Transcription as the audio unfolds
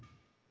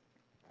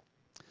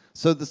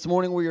So this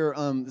morning we are.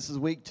 This is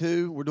week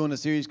 2. We're doing a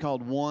series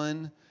called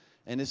One,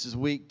 and this is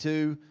week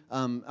 2.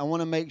 I want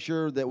to make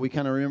sure that we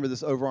kind of remember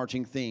this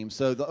overarching theme.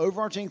 So the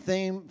overarching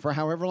theme for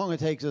however long it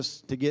takes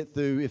us to get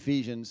through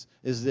Ephesians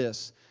is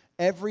this: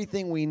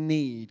 everything we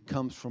need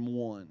comes from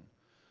one.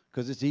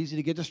 Because it's easy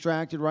to get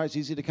distracted, right? It's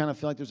easy to kind of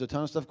feel like there's a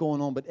ton of stuff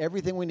going on, but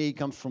everything we need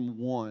comes from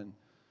one.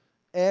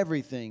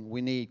 Everything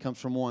we need comes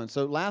from one.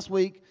 So last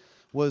week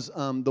was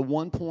the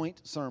 1 point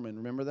sermon.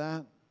 Remember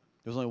that?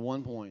 There was only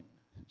 1 point.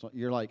 So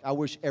you're like, I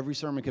wish every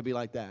sermon could be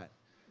like that.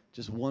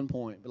 Just 1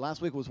 point. But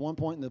last week was 1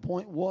 point, and the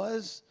point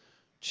was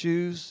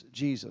choose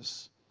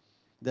Jesus.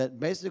 That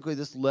basically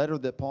this letter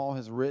that Paul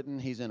has written,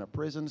 he's in a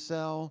prison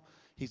cell.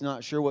 He's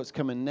not sure what's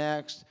coming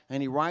next.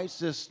 And he writes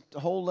this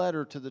whole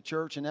letter to the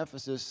church in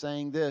Ephesus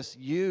saying this: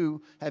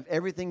 you have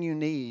everything you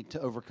need to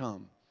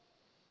overcome.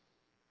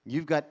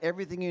 You've got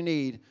everything you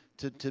need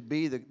to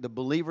be the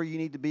believer you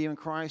need to be in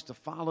Christ, to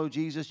follow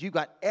Jesus. You've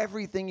got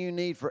everything you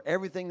need for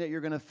everything that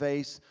you're going to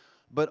face,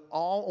 but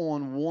all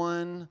on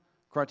one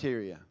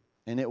criteria.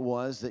 And it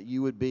was that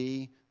you would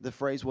be, the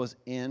phrase was,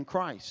 in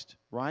Christ,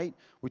 right?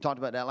 We talked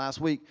about that last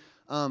week.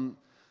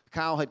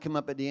 Kyle had come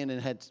up at the end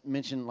and had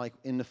mentioned, like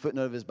in the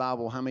footnote of his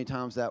Bible, how many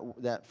times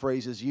that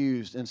phrase is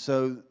used. And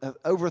so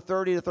over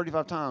 30 to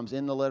 35 times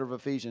in the letter of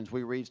Ephesians,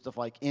 we read stuff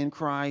like in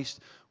Christ,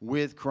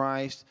 with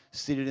Christ,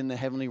 seated in the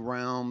heavenly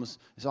realms.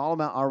 It's all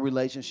about our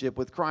relationship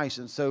with Christ.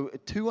 And so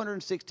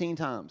 216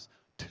 times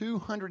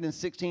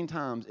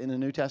in the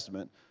New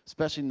Testament,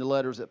 especially in the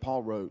letters that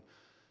Paul wrote,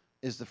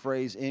 is the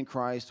phrase in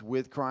Christ,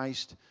 with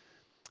Christ.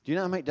 Do you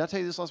know how many, did I tell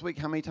you this last week,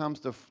 how many times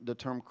the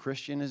term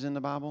Christian is in the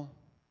Bible?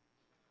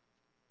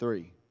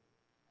 3.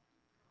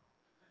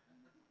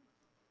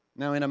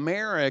 Now in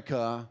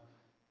America,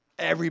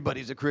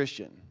 everybody's a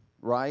Christian,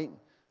 right?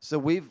 So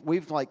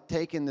we've like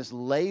taken this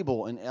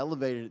label and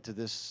elevated it to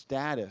this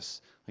status.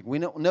 Like we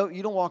don't, no,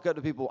 you don't walk up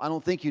to people. I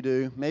don't think you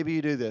do. Maybe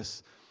you do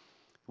this.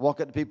 Walk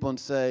up to people and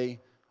say,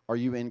 "Are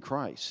you in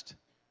Christ?"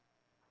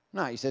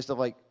 No, you say stuff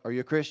like, "Are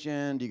you a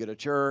Christian? Do you go to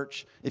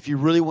church?" If you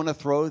really want to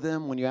throw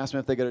them, when you ask them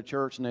if they go to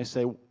church and they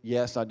say,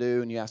 "Yes, I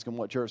do," and you ask them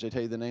what church, they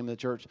tell you the name of the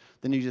church,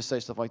 then you just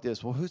say stuff like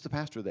this: "Well, who's the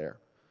pastor there?"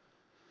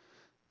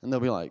 And they'll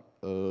be like,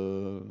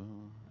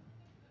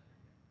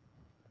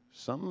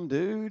 some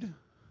dude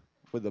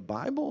with a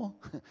Bible,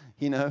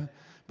 you know.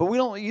 But we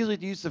don't usually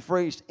use the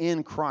phrase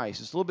in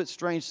Christ. It's a little bit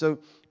strange. So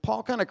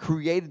Paul kind of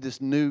created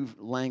this new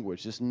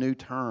language, this new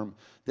term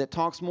that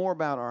talks more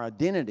about our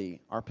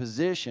identity, our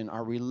position,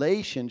 our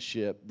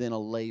relationship than a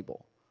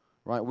label,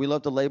 right? We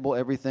love to label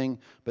everything,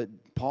 but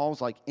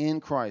Paul's like in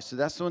Christ. So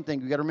that's the one thing.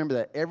 You got to remember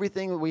that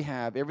everything that we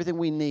have, everything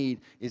we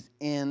need is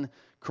in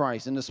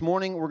Christ. And this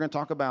morning we're going to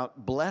talk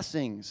about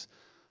blessings,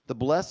 the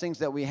blessings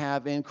that we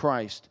have in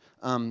Christ.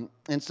 And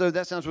so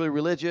that sounds really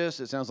religious.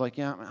 It sounds like,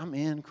 yeah, I'm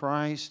in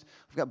Christ.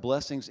 I've got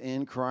blessings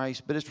in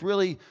Christ. But it's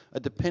really a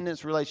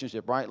dependence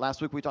relationship, right?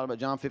 Last week we talked about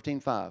John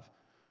 15:5,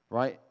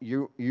 right?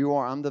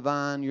 I'm the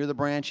vine, you're the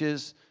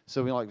branches.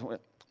 So we like,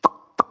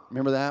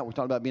 remember that? We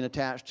talked about being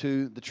attached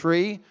to the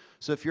tree.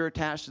 So if you're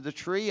attached to the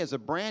tree as a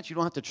branch, you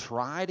don't have to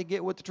try to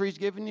get what the tree's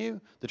giving you.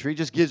 The tree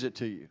just gives it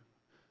to you.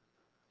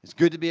 It's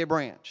good to be a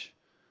branch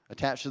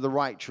attached to the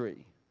right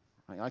tree.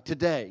 Right? Like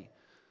today,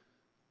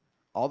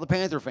 all the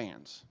Panther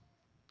fans,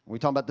 we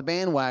talk about the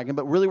bandwagon,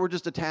 but really we're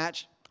just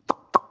attached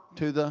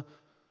to the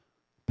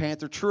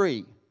Panther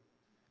tree.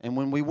 And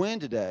when we win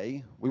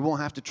today, we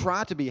won't have to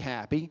try to be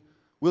happy.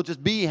 We'll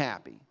just be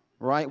happy,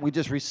 right? We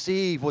just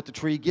receive what the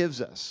tree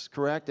gives us,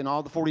 correct? And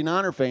all the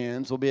 49er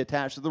fans will be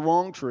attached to the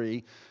wrong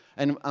tree.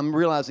 And I'm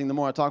realizing the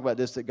more I talk about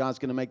this that God's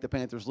going to make the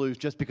Panthers lose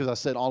just because I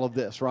said all of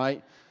this,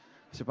 right?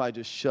 So probably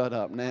just shut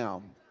up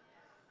now.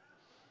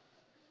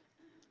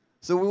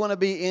 So we want to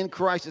be in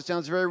Christ. It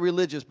sounds very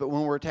religious, but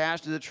when we're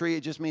attached to the tree,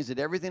 it just means that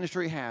everything the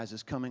tree has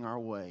is coming our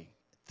way.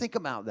 Think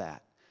about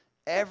that.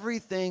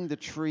 Everything the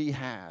tree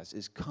has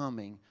is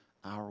coming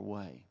our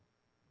way.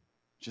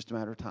 It's just a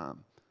matter of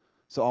time.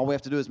 So all we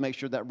have to do is make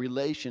sure that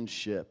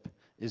relationship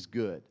is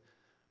good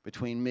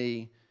between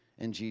me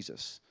and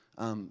Jesus.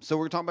 So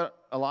we're talking about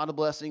a lot of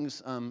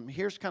blessings.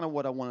 Here's kind of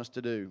what I want us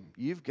to do.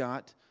 You've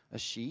got a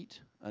sheet,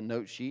 a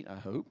note sheet, I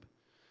hope.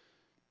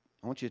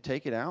 I want you to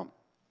take it out.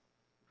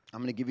 I'm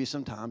going to give you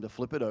some time to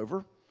flip it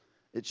over.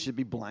 It should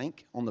be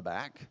blank on the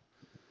back.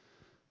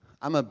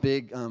 I'm a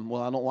big, I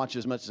don't watch it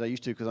as much as I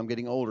used to because I'm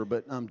getting older,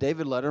 but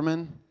David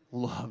Letterman,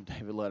 love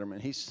David Letterman.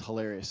 He's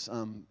hilarious.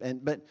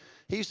 But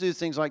he used to do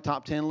things like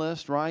top 10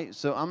 list, right?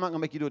 So I'm not going to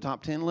make you do a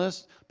top 10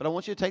 list, but I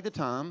want you to take the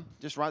time,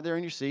 just right there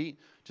in your seat,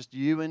 just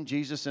you and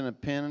Jesus and a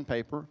pen and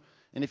paper.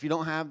 And if you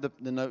don't have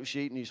the note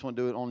sheet and you just want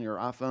to do it on your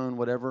iPhone,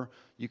 whatever,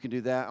 you can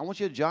do that. I want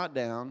you to jot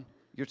down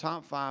your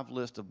top 5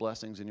 list of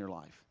blessings in your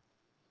life.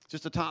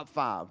 Just the top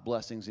 5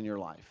 blessings in your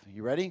life.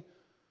 You ready?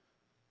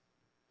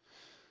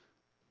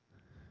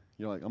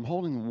 You're like, I'm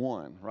holding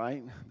one,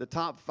 right? The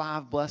top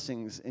 5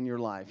 blessings in your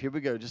life. Here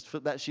we go. Just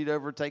flip that sheet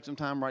over. Take some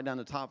time. Write down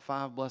the top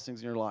 5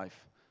 blessings in your life.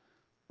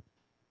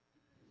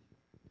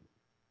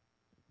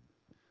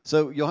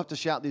 So you'll have to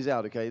shout these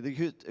out, okay?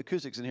 The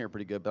acoustics in here are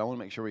pretty good, but I want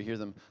to make sure we hear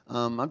them.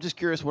 I'm just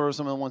curious, what are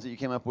some of the ones that you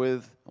came up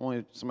with?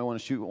 Somebody want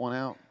to shoot one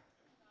out?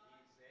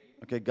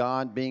 Okay,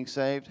 God being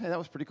saved. Hey, that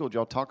was pretty cool. Did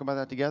y'all talk about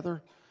that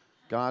together?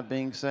 God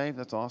being saved.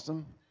 That's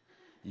awesome.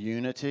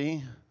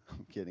 Unity.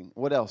 I'm kidding.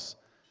 What else?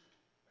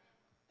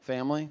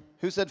 Family.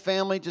 Who said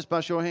family? Just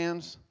by show of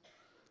hands.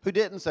 Who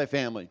didn't say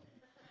family?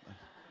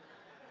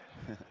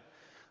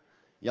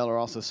 Y'all are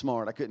also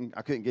smart. I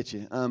couldn't get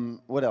you.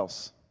 What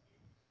else?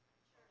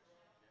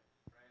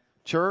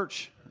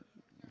 Church.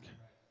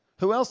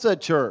 Who else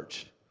said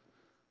church?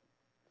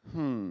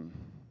 I'm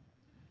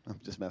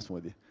just messing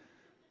with you.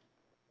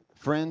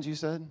 Friends, you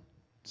said?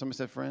 Somebody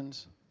said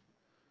friends?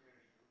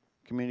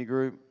 Community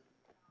group?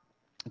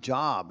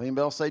 Job.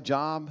 Anybody else say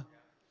job?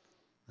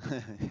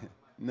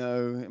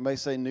 No. Anybody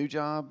say new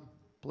job,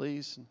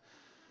 please?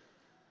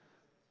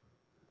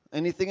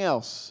 Anything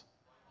else?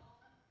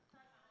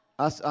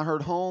 I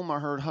heard home. I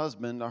heard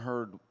husband. I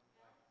heard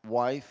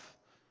wife.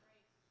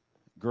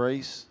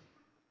 Grace.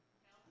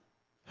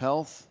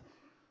 Health.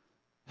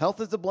 Health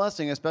is a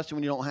blessing, especially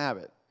when you don't have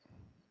it.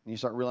 And you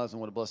start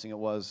realizing what a blessing it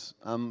was.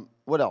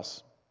 What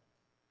else?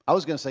 I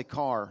was going to say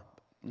car.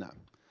 No.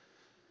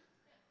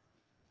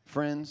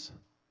 Friends.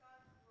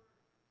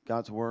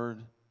 God's word.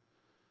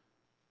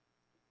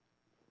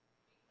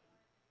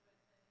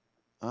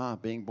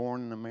 Being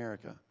born in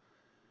America.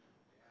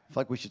 I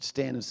feel like we should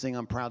stand and sing,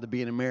 I'm proud to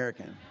be an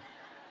American.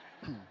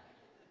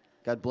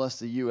 God bless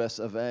the U.S.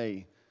 of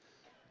A.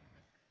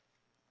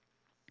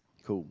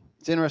 Cool.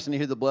 It's interesting to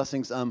hear the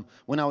blessings.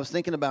 When I was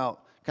thinking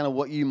about kind of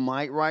what you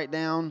might write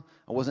down,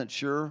 I wasn't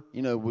sure.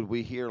 Would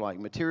we hear like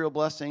material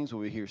blessings? Would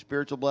we hear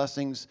spiritual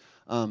blessings?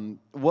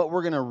 What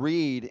we're going to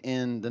read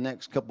in the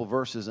next couple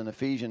verses in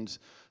Ephesians,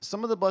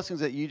 some of the blessings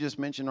that you just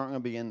mentioned aren't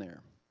going to be in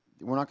there.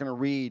 We're not going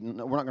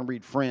to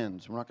read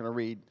friends. We're not going to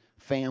read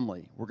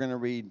family. We're going to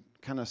read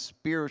kind of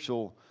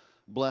spiritual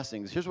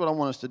blessings. Here's what I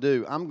want us to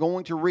do. I'm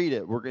going to read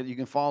it. You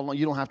can follow along.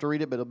 You don't have to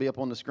read it, but it'll be up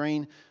on the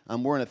screen.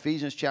 We're in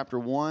Ephesians chapter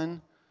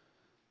 1.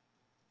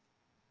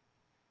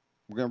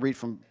 We're going to read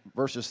from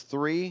verses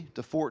 3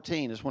 to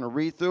 14. Just want to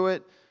read through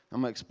it.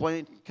 I'm going to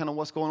explain kind of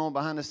what's going on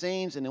behind the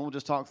scenes, and then we'll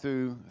just talk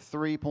through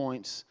 3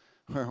 points.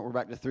 We're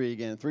back to 3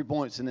 again. 3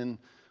 points, and then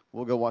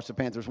we'll go watch the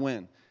Panthers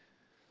win.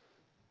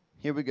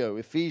 Here we go.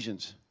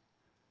 Ephesians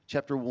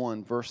chapter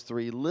 1, verse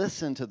 3.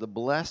 Listen to the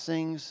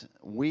blessings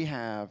we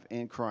have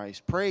in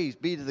Christ. Praise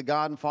be to the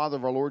God and Father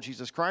of our Lord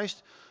Jesus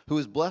Christ, who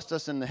has blessed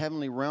us in the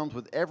heavenly realms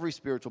with every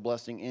spiritual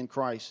blessing in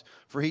Christ.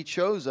 For he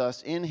chose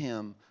us in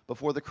him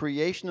before the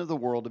creation of the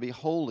world to be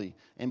holy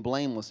and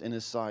blameless in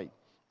his sight.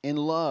 In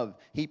love,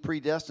 he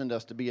predestined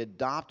us to be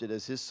adopted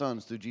as his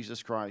sons through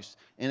Jesus Christ,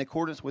 in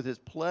accordance with his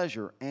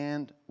pleasure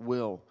and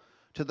will,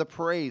 to the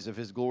praise of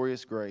his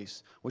glorious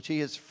grace, which he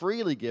has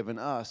freely given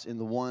us in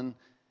the one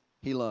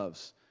he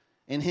loves.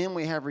 In him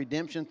we have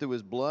redemption through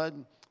his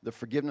blood, the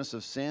forgiveness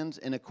of sins,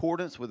 in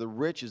accordance with the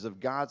riches of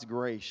God's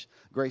grace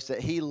that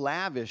he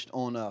lavished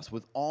on us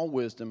with all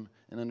wisdom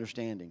and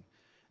understanding.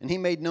 And he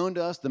made known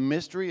to us the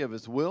mystery of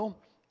his will,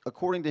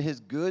 according to his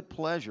good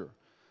pleasure,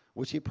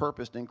 which he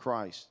purposed in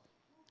Christ,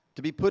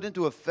 to be put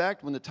into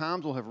effect when the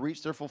times will have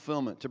reached their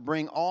fulfillment, to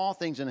bring all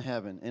things in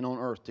heaven and on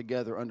earth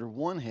together under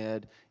one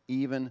head,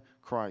 even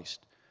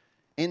Christ.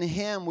 In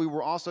him we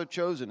were also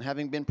chosen,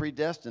 having been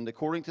predestined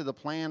according to the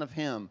plan of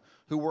him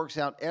who works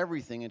out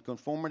everything in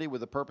conformity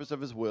with the purpose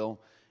of his will,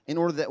 in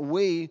order that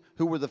we,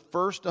 who were the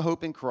first to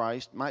hope in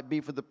Christ, might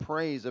be for the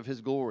praise of his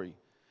glory.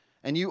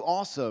 And you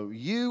also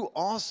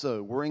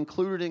were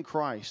included in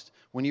Christ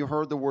when you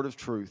heard the word of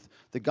truth,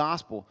 the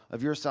gospel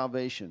of your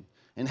salvation.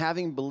 And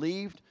having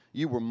believed,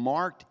 you were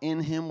marked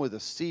in him with a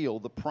seal,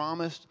 the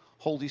promised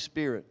Holy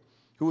Spirit,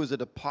 who is a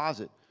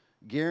deposit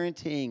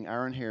guaranteeing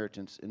our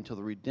inheritance until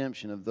the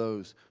redemption of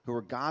those who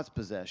are God's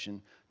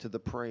possession, to the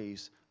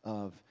praise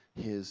of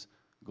his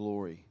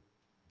glory.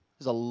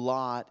 There's a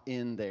lot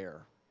in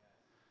there.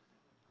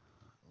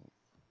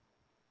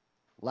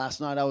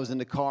 Last night I was in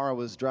the car. I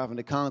was driving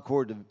to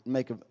Concord to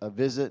make a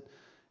visit,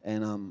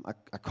 and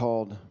I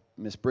called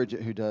Miss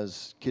Bridget, who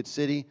does Kid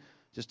City,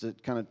 just to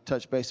kind of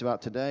touch base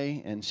about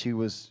today. And she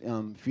was,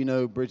 if you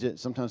know Bridget,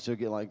 sometimes she'll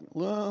get like a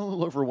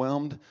little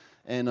overwhelmed.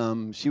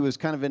 And she was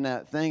kind of in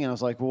that thing, and I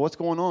was like, well, what's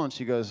going on?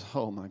 She goes,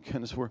 oh my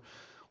goodness,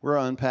 we're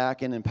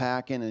unpacking and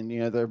packing, and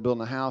they're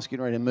building a house,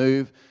 getting ready to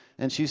move.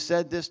 And she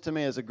said this to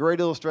me as a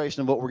great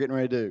illustration of what we're getting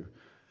ready to do.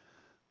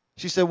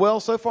 She said, well,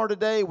 so far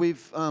today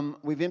we've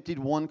emptied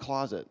one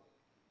closet.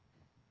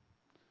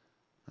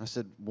 I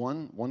said,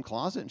 one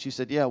closet? And she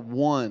said, yeah,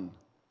 one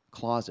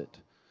closet.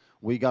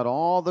 We got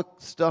all the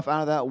stuff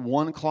out of that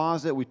one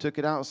closet. We took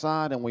it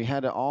outside, and we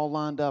had it all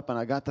lined up, and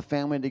I got the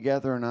family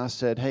together, and I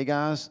said, hey,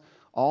 guys,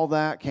 all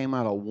that came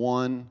out of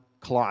one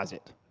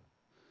closet.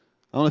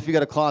 I don't know if you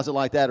got a closet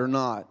like that or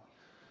not.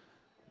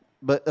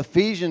 But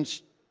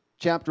Ephesians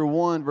chapter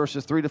 1,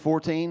 verses 3 to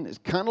 14 is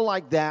kind of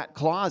like that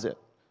closet.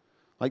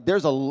 Like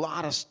there's a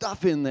lot of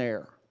stuff in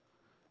there.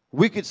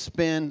 We could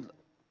spend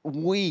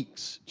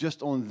weeks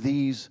just on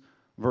these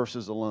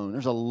verses alone.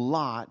 There's a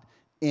lot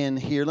in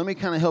here. Let me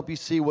kind of help you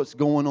see what's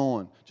going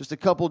on. Just a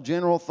couple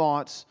general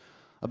thoughts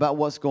about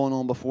what's going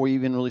on before you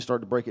even really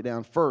start to break it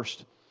down.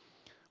 First,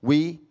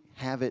 we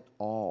have it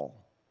all.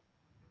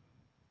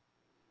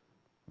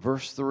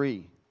 Verse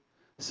 3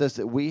 says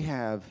that we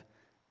have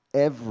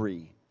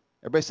everybody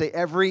say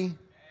every.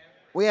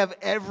 We have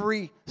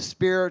every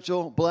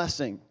spiritual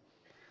blessing.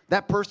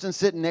 That person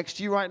sitting next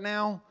to you right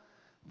now,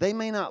 they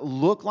may not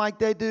look like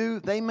they do.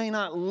 They may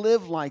not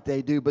live like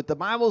they do. But the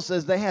Bible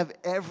says they have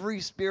every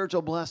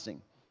spiritual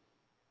blessing.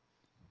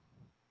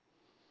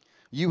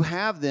 You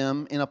have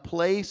them in a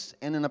place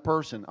and in a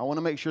person. I want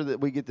to make sure that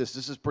we get this.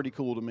 This is pretty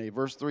cool to me.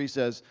 Verse 3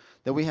 says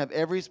that we have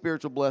every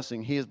spiritual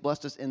blessing. He has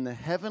blessed us in the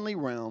heavenly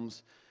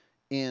realms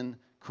in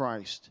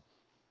Christ.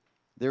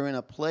 They're in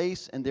a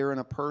place and they're in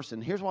a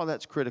person. Here's why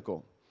that's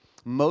critical.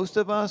 Most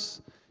of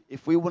us,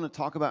 if we want to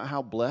talk about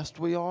how blessed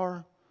we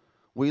are,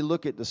 we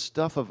look at the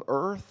stuff of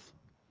earth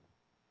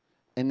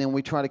and then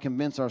we try to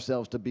convince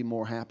ourselves to be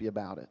more happy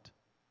about it.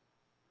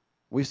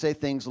 We say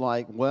things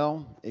like,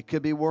 well, it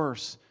could be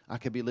worse. I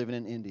could be living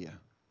in India.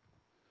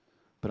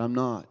 But I'm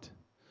not.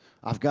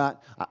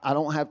 I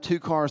don't have two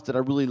cars that I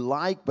really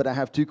like, but I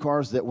have two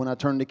cars that when I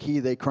turn the key,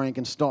 they crank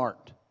and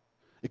start.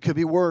 It could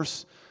be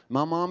worse.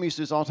 My mom used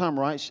to do this all the time,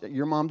 right?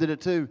 Your mom did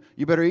it too.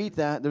 You better eat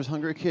that. There's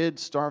hungry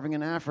kids starving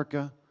in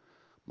Africa.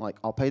 I'm like,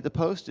 I'll pay the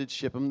postage,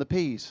 ship them the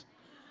peas.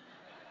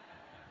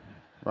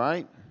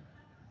 Right?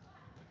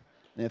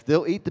 And if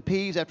they'll eat the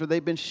peas after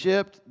they've been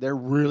shipped, they're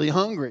really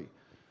hungry.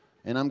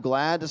 And I'm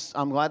glad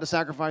to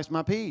sacrifice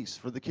my peas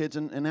for the kids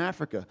in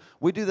Africa.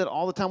 We do that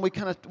all the time. We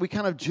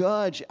kind of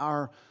judge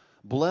our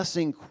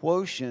blessing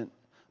quotient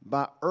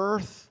by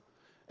earth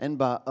and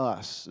by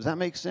us. Does that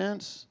make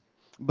sense?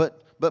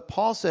 But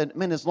Paul said,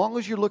 man, as long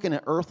as you're looking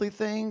at earthly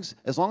things,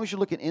 as long as you're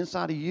looking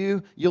inside of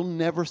you, you'll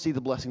never see the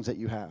blessings that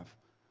you have.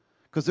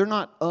 Because they're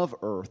not of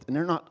earth and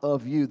they're not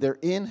of you. They're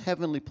in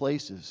heavenly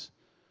places.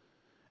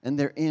 And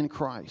they're in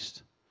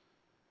Christ.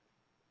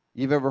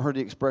 You've ever heard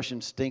the expression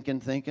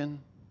stinking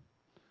thinking?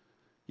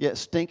 Yeah,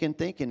 stinking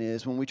thinking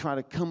is when we try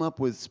to come up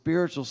with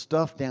spiritual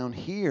stuff down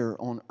here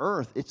on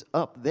earth, it's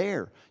up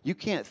there. You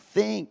can't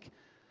think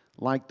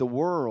like the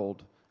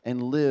world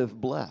and live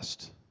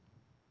blessed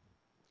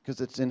because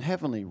it's in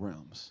heavenly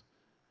realms.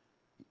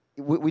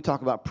 We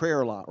talk about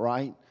prayer a lot,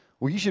 right?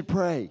 Well, you should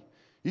pray.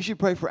 You should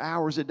pray for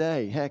hours a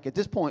day. Heck, at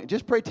this point,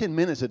 just pray 10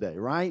 minutes a day,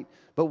 right?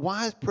 But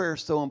why is prayer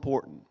so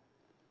important?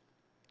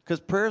 Because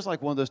prayer is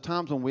like one of those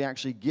times when we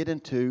actually get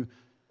into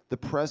the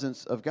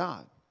presence of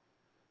God.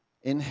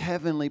 In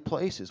heavenly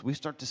places, we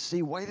start to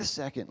see, wait a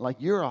second, like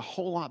you're a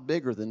whole lot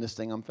bigger than this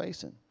thing I'm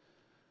facing.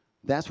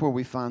 That's where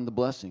we find the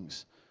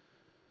blessings.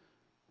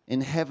 In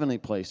heavenly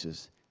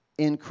places,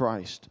 in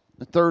Christ.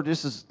 The third,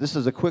 this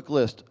is a quick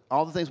list.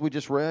 All the things we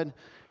just read,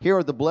 here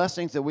are the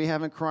blessings that we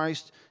have in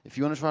Christ. If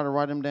you want to try to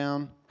write them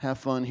down, have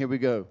fun. Here we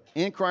go.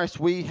 In Christ,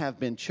 we have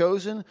been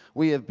chosen.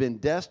 We have been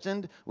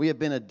destined. We have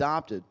been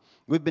adopted.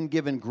 We've been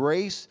given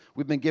grace.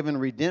 We've been given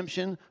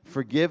redemption,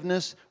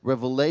 forgiveness,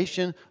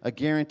 revelation, a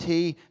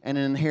guarantee, and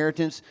an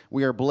inheritance.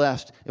 We are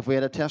blessed. If we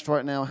had a test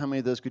right now, how many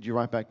of those could you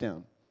write back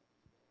down?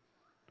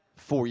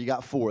 4. You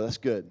got 4. That's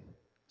good.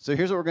 So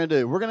here's what we're going to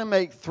do. We're going to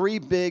make 3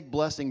 big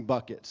blessing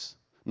buckets.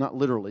 Not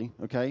literally,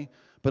 okay?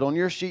 But on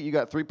your sheet, you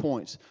got 3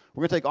 points.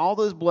 We're going to take all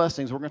those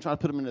blessings. We're going to try to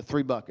put them into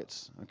 3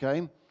 buckets,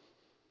 okay?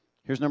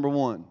 Here's number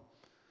 1.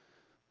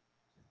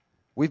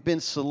 We've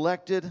been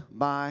selected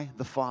by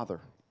the Father.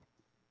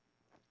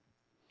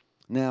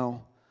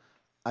 Now,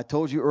 I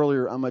told you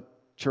earlier I'm a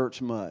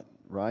church mutt,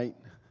 right?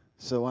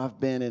 So I've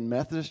been in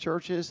Methodist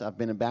churches. I've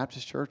been in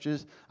Baptist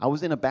churches. I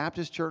was in a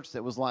Baptist church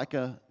that was like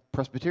a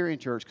Presbyterian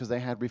church because they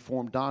had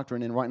Reformed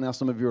doctrine. And right now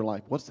some of you are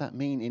like, what's that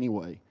mean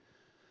anyway?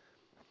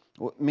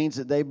 Well, it means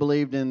that they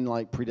believed in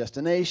like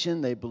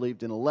predestination. They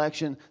believed in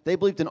election. They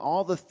believed in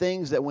all the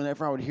things that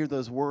whenever I would hear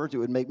those words, it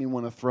would make me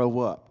want to throw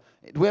up.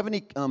 Do we have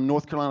any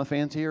North Carolina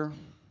fans here?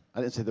 I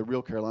didn't say the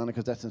real Carolina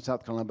because that's in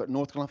South Carolina. But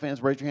North Carolina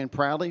fans, raise your hand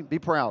proudly. Be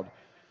proud.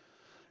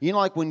 You know,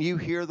 like when you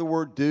hear the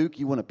word Duke,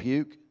 you want to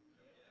puke?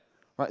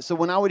 Right? So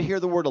when I would hear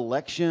the word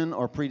election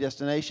or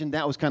predestination,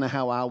 that was kind of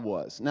how I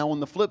was. Now, on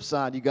the flip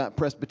side, you got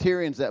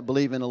Presbyterians that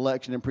believe in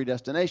election and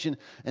predestination,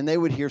 and they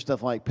would hear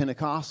stuff like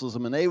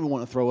Pentecostalism, and they would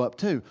want to throw up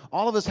too.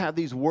 All of us have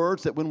these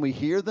words that when we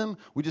hear them,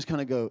 we just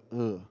kind of go,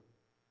 ugh.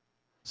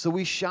 So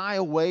we shy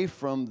away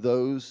from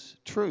those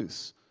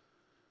truths,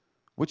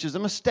 which is a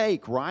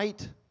mistake,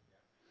 right?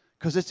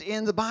 Because it's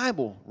in the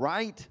Bible,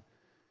 right?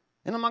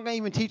 And I'm not going to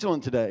even teach on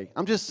it today.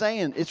 I'm just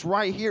saying it's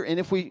right here. And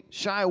if we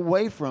shy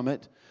away from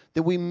it,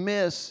 then we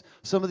miss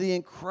some of the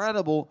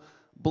incredible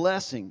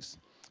blessings.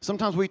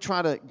 Sometimes we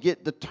try to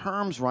get the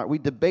terms right. We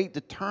debate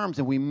the terms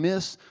and we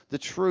miss the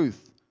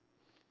truth.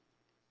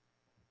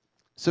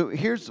 So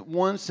here's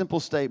one simple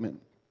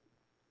statement.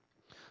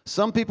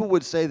 Some people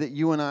would say that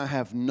you and I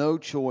have no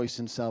choice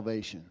in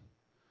salvation.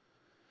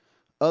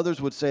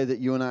 Others would say that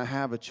you and I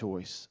have a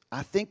choice.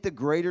 I think the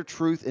greater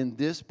truth in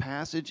this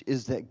passage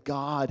is that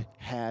God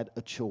had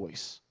a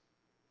choice.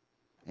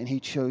 And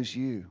He chose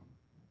you.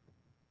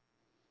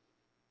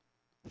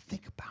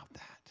 Think about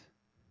that.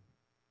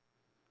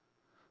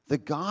 The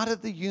God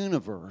of the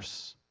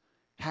universe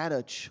had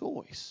a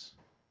choice,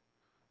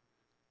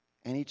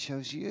 and he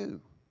chose you.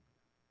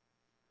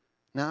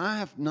 Now, I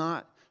have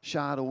not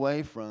shied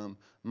away from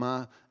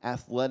my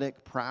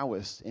athletic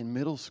prowess in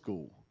middle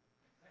school.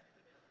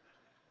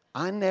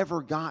 I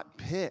never got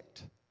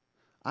picked.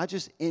 I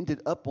just ended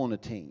up on a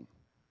team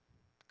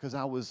because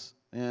I was,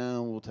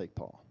 we'll take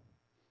Paul.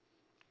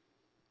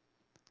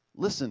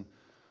 Listen,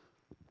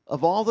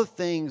 of all the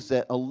things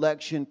that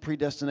election,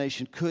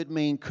 predestination could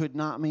mean, could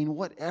not mean,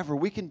 whatever,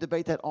 we can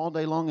debate that all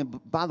day long. And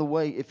by the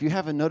way, if you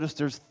haven't noticed,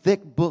 there's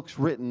thick books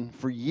written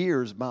for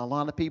years by a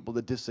lot of people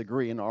that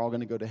disagree and are all going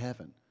to go to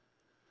heaven.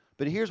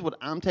 But here's what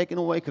I'm taking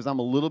away because I'm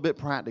a little bit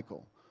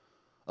practical.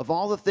 Of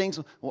all the things,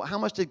 well, how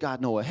much did God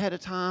know ahead of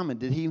time? And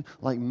did he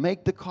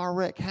make the car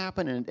wreck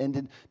happen?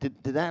 And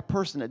did that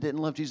person that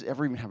didn't love Jesus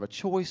ever even have a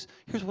choice?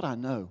 Here's what I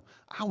know.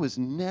 I was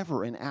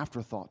never an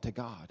afterthought to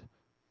God.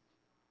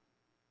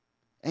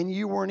 And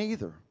you weren't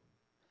either.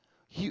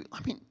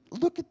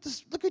 Look at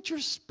this. Look at your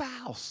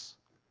spouse.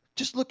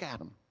 Just look at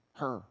him,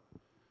 her.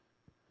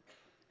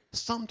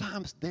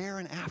 Sometimes they're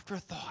an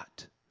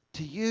afterthought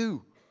to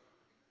you.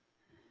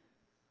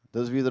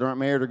 Those of you that aren't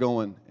married are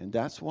going, and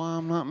that's why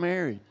I'm not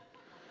married.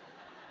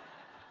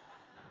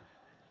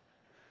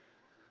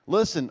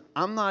 Listen,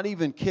 I'm not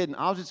even kidding.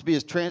 I'll just be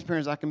as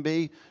transparent as I can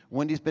be.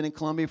 Wendy's been in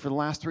Columbia for the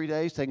last 3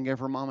 days taking care of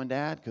her mom and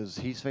dad because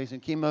he's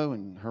facing chemo,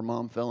 and her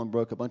mom fell and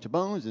broke a bunch of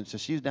bones, and so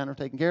she's down there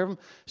taking care of him.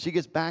 She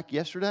gets back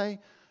yesterday.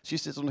 She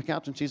sits on the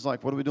couch, and she's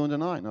like, what are we doing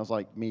tonight? And I was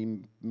like,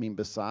 mean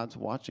besides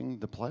watching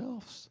the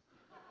playoffs?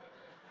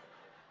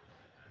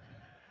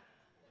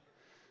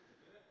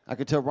 I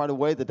could tell right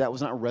away that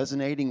was not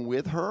resonating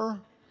with her.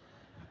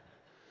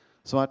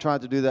 So I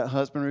tried to do that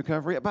husband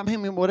recovery. But I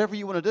mean, whatever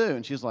you want to do.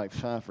 And she's like,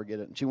 forget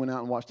it. And she went out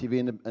and watched TV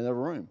in another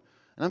room.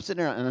 And I'm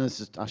sitting there,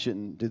 and I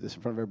shouldn't do this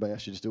in front of everybody. I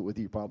should just do it with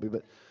you probably.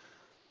 But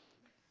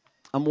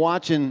I'm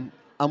watching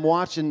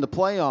the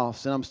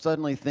playoffs, and I'm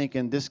suddenly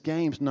thinking, this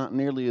game's not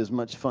nearly as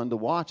much fun to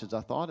watch as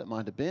I thought it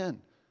might have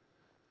been.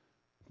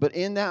 But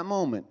in that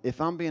moment, if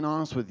I'm being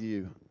honest with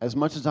you, as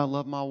much as I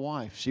love my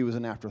wife, she was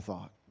an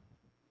afterthought.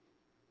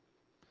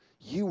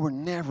 You were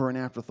never an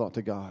afterthought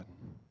to God.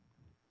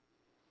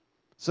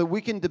 So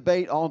we can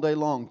debate all day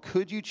long.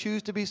 Could you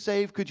choose to be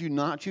saved? Could you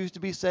not choose to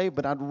be saved?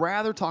 But I'd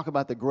rather talk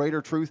about the greater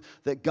truth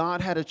that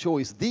God had a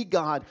choice. The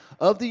God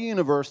of the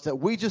universe that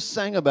we just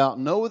sang about.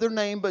 No other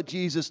name but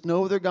Jesus.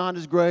 No other God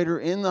is greater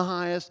in the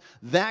highest.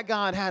 That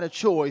God had a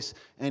choice,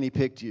 and he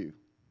picked you.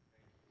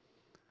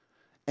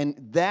 And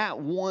that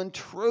one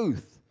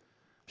truth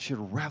should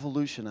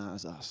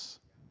revolutionize us.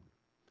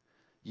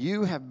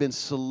 You have been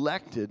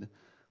selected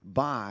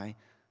by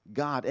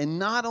God. And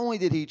not only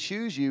did he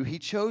choose you, he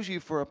chose you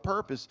for a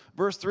purpose.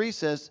 Verse 4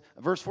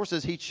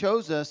 says, he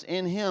chose us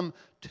in him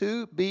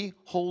to be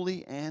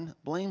holy and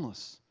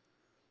blameless.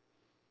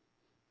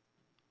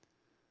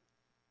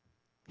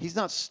 He's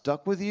not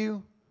stuck with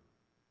you.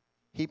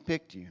 He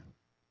picked you.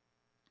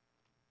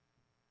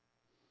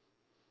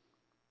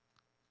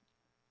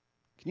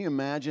 Can you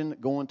imagine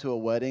going to a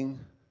wedding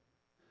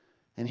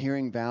and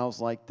hearing vows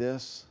like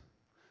this?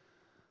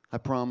 I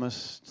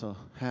promise to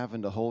have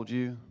and to hold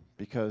you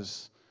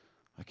because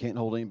I can't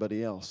hold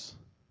anybody else.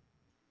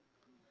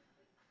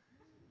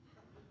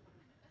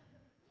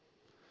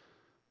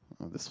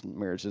 Oh, this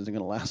marriage isn't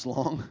going to last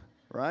long,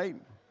 right?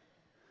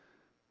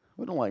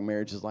 We don't like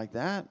marriages like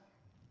that.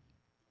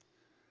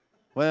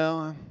 Well,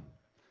 I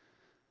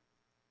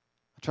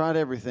tried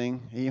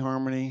everything,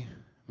 eHarmony,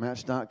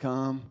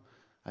 Match.com.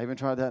 I even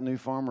tried that new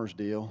Farmers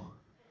deal.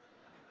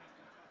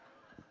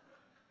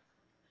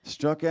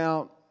 Struck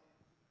out,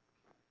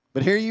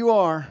 but here you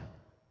are.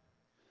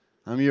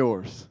 I'm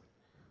yours.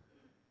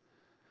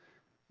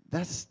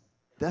 That's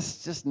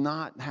just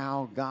not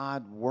how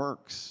God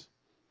works.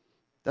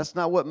 That's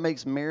not what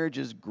makes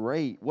marriages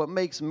great. What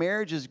makes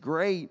marriages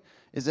great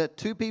is that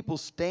two people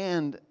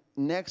stand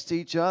next to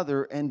each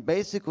other and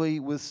basically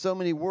with so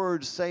many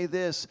words say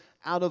this: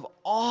 out of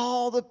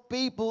all the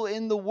people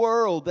in the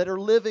world that are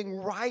living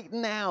right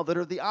now that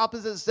are the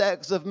opposite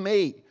sex of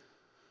me,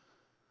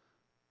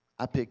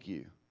 I pick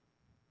you.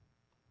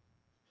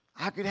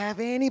 I could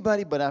have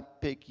anybody, but I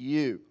pick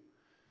you,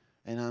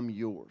 and I'm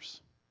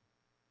yours.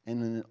 And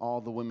then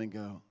all the women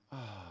go, oh.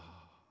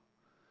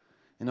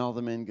 And all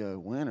the men go,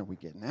 when are we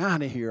getting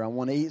out of here? I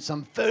want to eat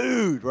some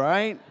food,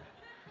 right?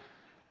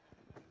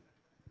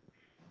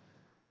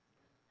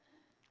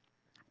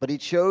 But he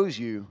chose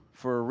you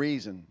for a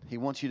reason. He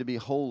wants you to be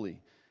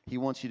holy. He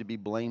wants you to be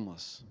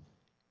blameless.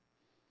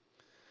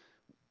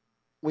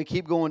 We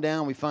keep going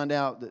down. We find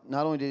out that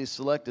not only did he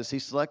select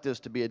us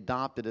to be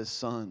adopted as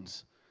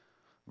sons.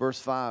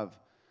 Verse 5,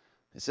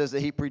 it says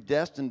that he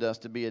predestined us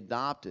to be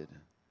adopted.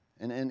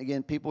 And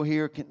again, people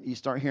here, you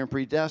start hearing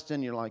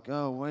predestined, you're like,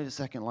 oh, wait a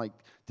second,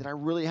 did I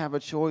really have a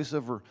choice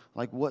over,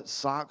 what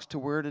socks to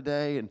wear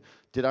today? And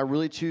did I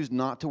really choose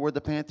not to wear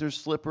the Panthers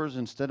slippers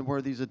instead of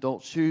wear these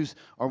adult shoes?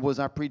 Or was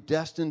I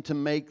predestined to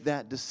make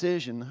that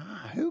decision?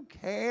 Who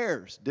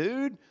cares,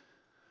 dude?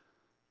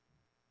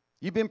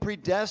 You've been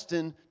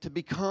predestined to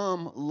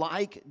become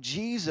like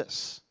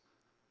Jesus.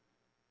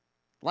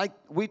 Like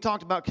we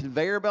talked about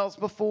conveyor belts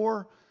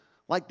before.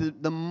 Like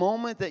the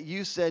moment that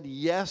you said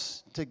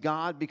yes to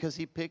God because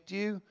he picked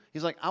you,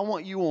 he's like, I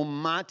want you on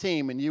my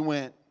team. And you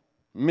went,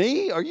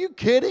 me? Are you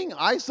kidding?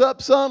 Ice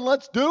up, son.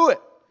 Let's do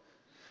it.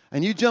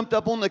 And you jumped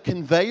up on the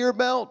conveyor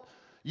belt.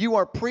 You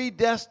are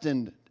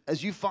predestined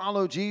as you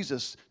follow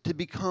Jesus to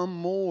become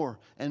more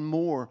and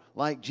more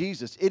like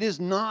Jesus. It is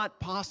not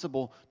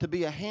possible to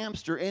be a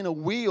hamster in a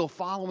wheel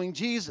following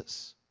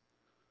Jesus.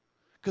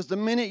 Because the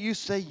minute you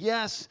say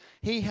yes,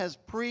 he has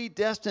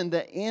predestined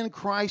that in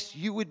Christ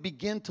you would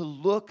begin to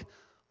look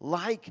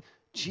like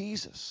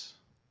Jesus.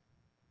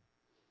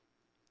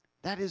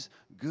 That is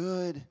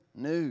good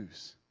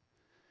news.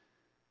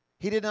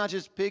 He did not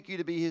just pick you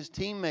to be his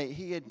teammate.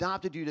 He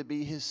adopted you to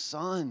be his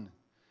son,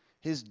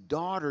 his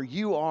daughter.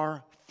 You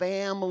are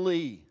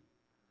family.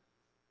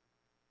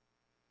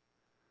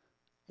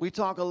 We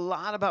talk a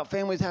lot about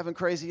families having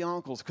crazy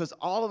uncles because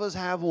all of us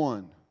have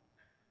one.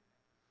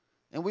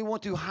 And we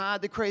want to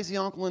hide the crazy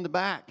uncle in the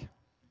back.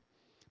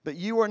 But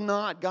you are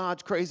not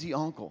God's crazy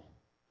uncle.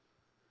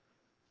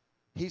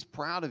 He's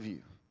proud of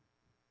you.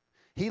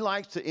 He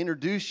likes to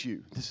introduce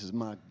you. This is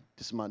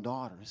my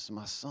daughter. This is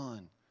my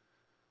son.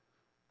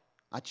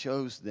 I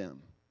chose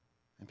them.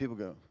 And people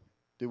go,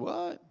 do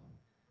what?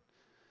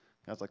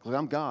 God's like, look,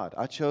 I'm God.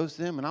 I chose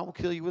them, and I will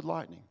kill you with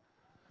lightning.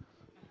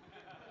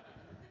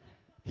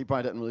 He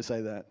probably doesn't really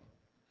say that.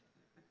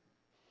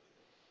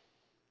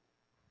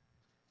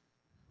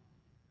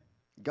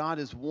 God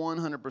is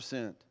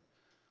 100%.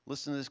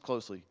 Listen to this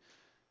closely.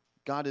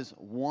 God is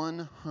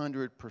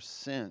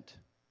 100%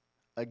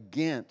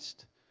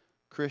 against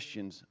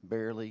Christians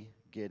barely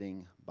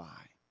getting by.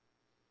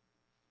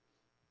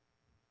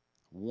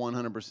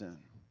 100%.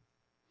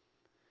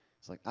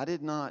 It's like, I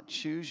did not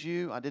choose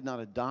you. I did not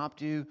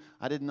adopt you.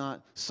 I did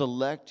not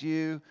select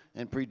you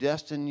and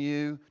predestine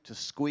you to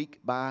squeak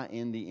by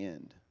in the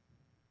end.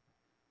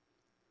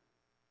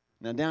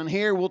 Now, down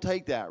here, we'll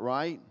take that,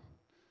 right?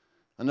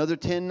 Another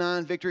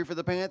 10-9 victory for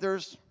the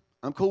Panthers.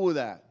 I'm cool with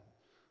that.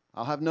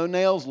 I'll have no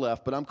nails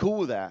left, but I'm cool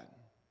with that.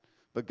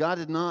 But God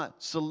did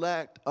not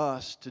select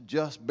us to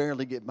just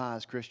barely get by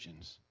as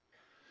Christians.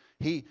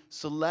 He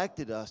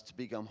selected us to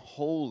become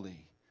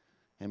holy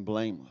and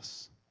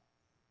blameless.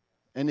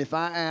 And if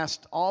I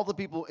asked all the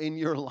people in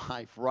your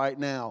life right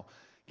now,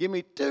 give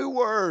me 2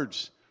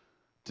 words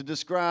to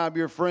describe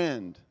your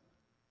friend,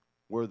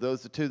 were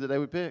those the 2 that they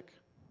would pick?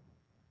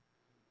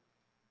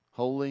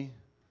 Holy,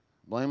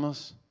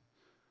 blameless?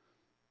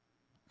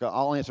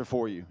 I'll answer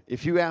for you.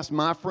 If you ask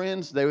my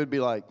friends, they would be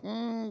like,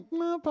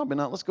 no, probably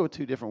not. Let's go with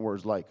 2 different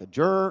words, like a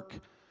jerk,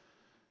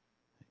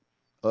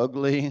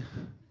 ugly.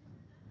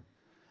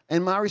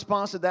 And my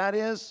response to that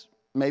is,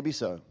 maybe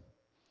so.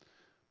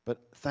 But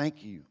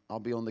thank you. I'll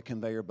be on the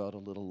conveyor belt a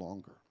little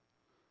longer.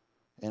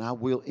 And I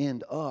will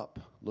end up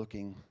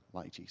looking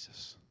like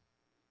Jesus.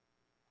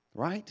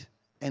 Right?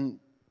 And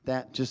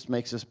that just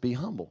makes us be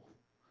humble.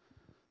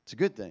 It's a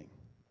good thing.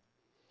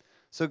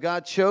 So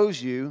God chose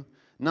you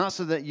not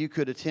so that you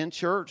could attend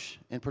church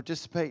and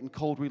participate in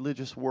cold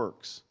religious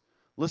works.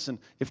 Listen,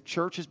 if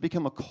church has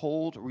become a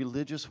cold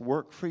religious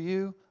work for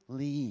you,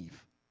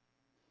 leave.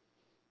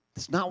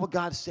 It's not what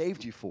God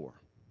saved you for.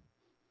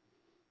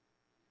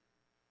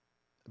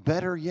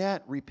 Better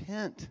yet,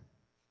 repent.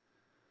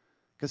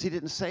 Because he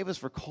didn't save us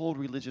for cold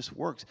religious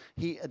works.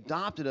 He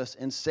adopted us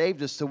and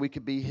saved us so we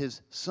could be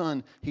his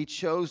son. He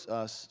chose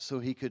us so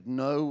he could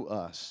know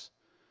us.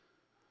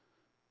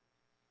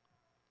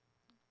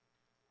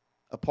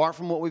 Apart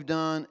from what we've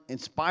done, in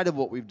spite of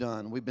what we've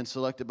done, we've been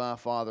selected by a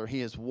Father.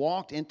 He has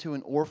walked into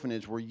an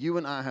orphanage where you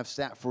and I have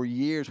sat for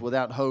years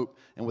without hope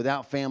and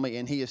without family,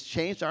 and he has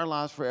changed our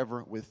lives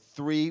forever with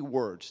 3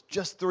 words,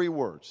 just 3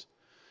 words.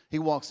 He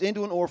walks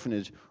into an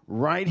orphanage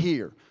right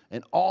here,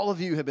 and all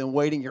of you have been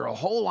waiting your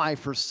whole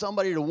life for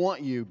somebody to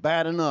want you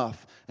bad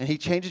enough, and he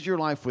changes your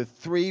life with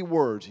 3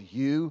 words,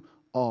 you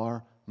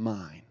are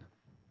mine.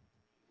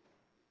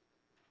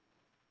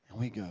 And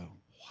we go,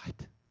 what?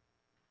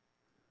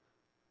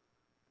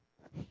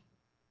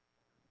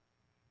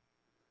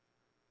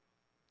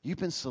 You've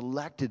been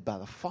selected by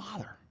the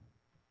Father.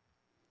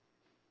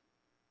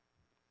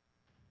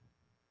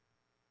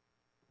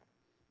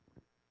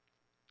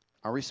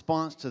 Our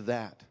response to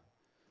that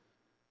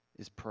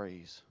is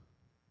praise.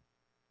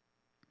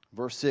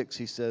 Verse 6,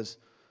 he says,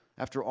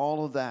 after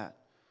all of that,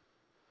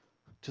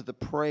 to the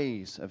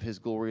praise of his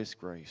glorious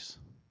grace,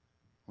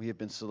 we have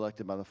been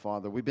selected by the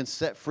Father. We've been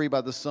set free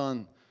by the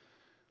Son.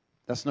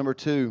 That's number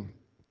 2.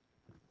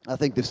 I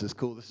think this is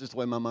cool. This is just the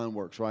way my mind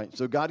works, right?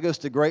 So God goes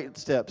to great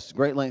steps,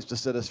 great lengths to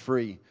set us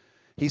free.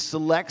 He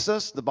selects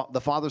us,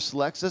 the Father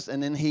selects us,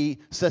 and then he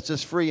sets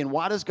us free. And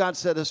why does God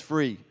set us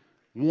free?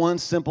 One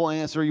simple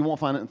answer. You won't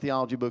find it in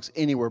theology books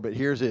anywhere, but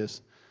here's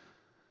this.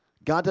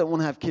 God doesn't want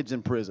to have kids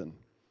in prison.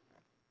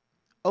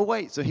 Oh,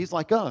 wait, so he's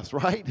like us,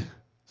 right?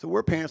 So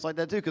we're parents like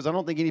that too, because I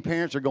don't think any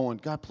parents are going,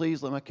 God,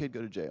 please let my kid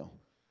go to jail.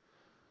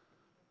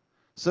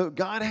 So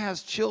God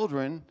has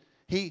children.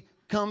 He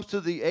comes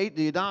to the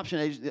adoption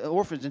age, the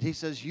orphans, and he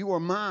says, "You are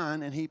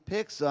mine," and he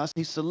picks us,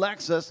 he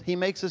selects us, he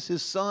makes us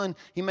his son,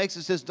 he makes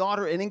us his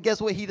daughter, and then guess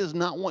what he does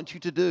not want you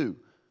to do?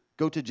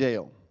 Go to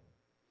jail.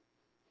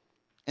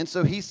 And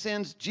so he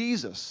sends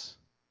Jesus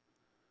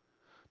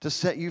to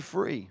set you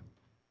free.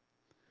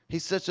 He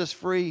sets us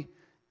free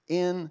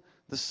in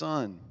the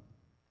Son.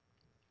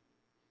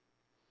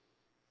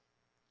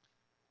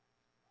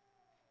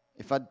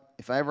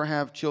 If I ever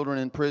have children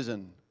in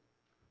prison,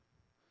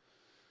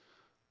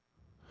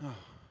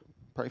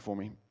 pray for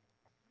me.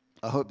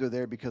 I hope they're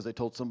there because they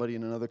told somebody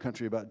in another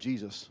country about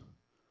Jesus.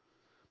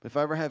 But if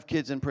I ever have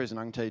kids in prison,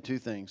 I can tell you two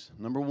things.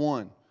 Number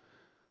one,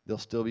 they'll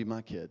still be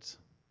my kids.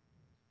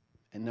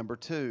 And number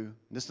two,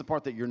 this is the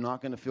part that you're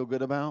not going to feel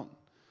good about.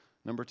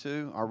 Number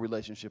two, our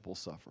relationship will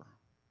suffer.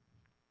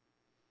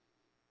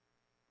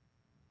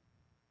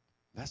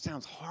 That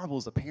sounds horrible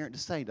as a parent to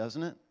say,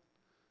 doesn't it?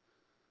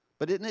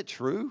 But isn't it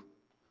true?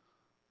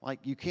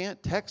 Like, you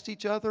can't text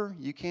each other.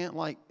 You can't,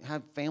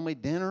 have family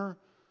dinner.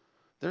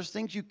 There's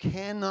things you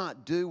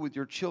cannot do with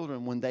your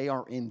children when they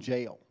are in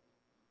jail.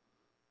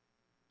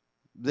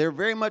 They're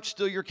very much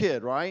still your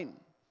kid, right?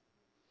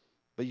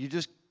 But you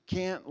just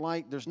can't,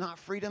 there's not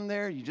freedom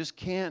there. You just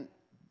can't.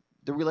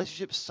 The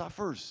relationship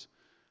suffers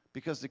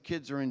because the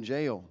kids are in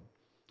jail.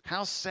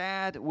 How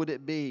sad would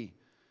it be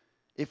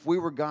if we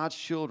were God's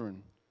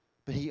children,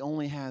 but he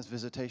only has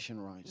visitation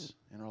rights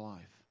in our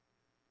life?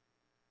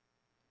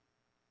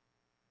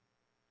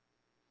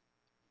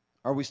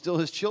 Are we still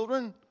his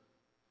children?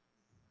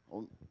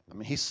 Well,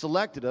 he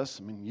selected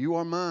us. You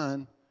are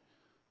mine.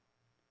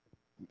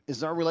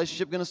 Is our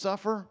relationship going to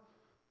suffer?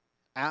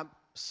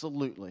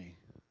 Absolutely.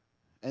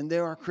 And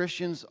there are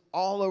Christians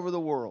all over the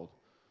world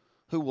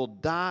who will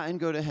die and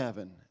go to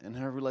heaven and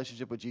have a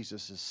relationship with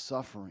Jesus is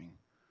suffering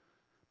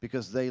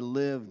because they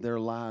live their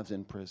lives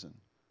in prison.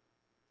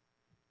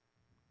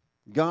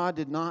 God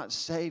did not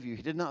save you.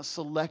 He did not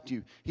select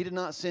you. He did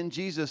not send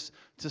Jesus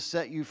to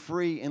set you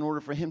free in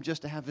order for him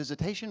just to have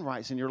visitation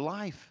rights in your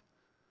life.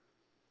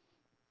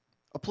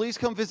 Oh, please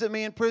come visit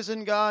me in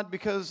prison, God,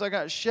 because I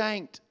got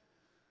shanked.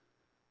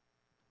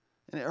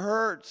 And it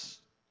hurts.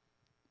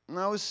 And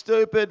I was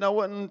stupid and I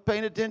wasn't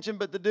paying attention,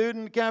 but the dude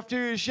in the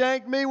cafeteria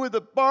shanked me with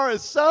a bar of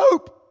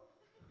soap.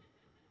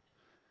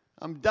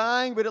 I'm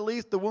dying, but at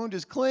least the wound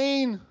is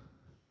clean.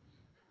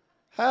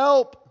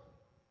 Help.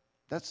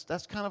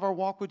 That's kind of our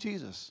walk with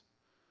Jesus.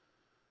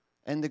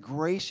 And the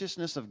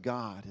graciousness of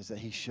God is that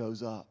he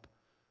shows up,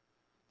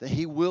 that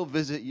he will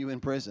visit you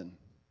in prison.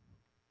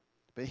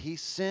 But he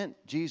sent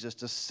Jesus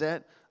to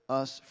set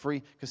us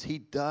free because he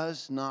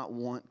does not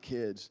want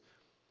kids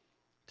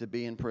to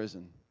be in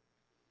prison.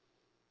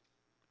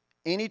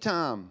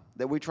 Anytime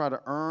that we try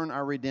to earn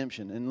our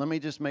redemption, and let me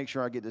just make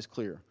sure I get this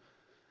clear.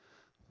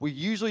 We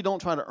usually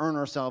don't try to earn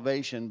our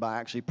salvation by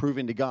actually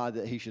proving to God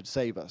that he should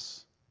save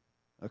us.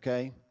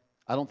 Okay?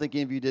 I don't think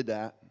any of you did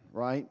that,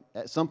 right?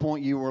 At some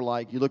point you were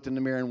you looked in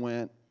the mirror and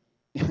went,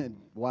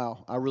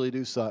 wow, I really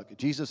do suck.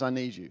 Jesus, I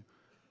need you.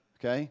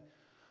 Okay?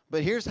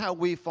 But here's how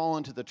we fall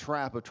into the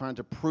trap of trying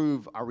to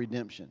prove our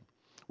redemption.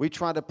 We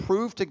try to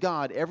prove to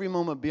God every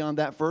moment beyond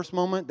that first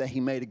moment that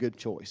he made a good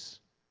choice.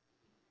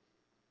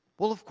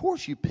 Well, of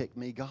course you picked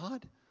me,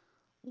 God.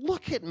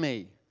 Look at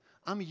me.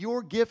 I'm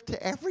your gift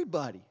to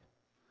everybody.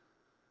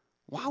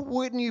 Why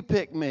wouldn't you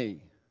pick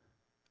me?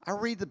 I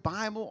read the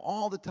Bible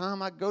all the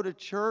time. I go to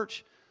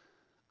church.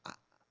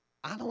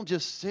 I don't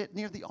just sit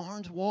near the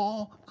orange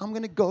wall. I'm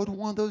going to go to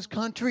one of those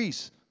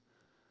countries.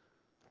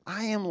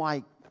 I'm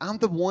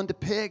the one to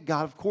pick.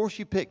 God, of course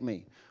you pick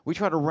me. We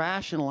try to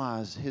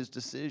rationalize his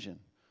decision.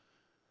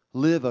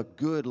 Live a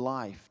good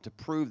life to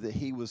prove that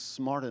he was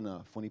smart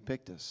enough when he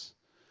picked us.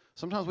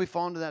 Sometimes we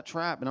fall into that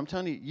trap. And I'm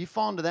telling you, you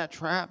fall into that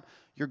trap,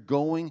 you're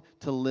going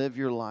to live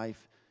your life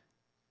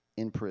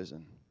in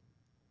prison.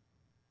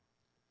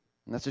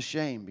 And that's a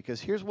shame because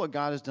here's what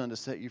God has done to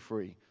set you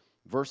free.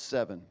 Verse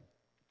 7,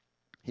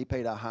 he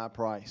paid a high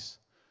price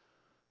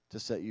to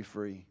set you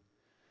free.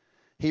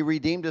 He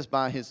redeemed us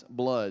by his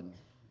blood.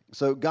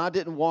 So God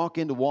didn't walk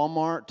into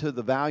Walmart to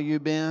the value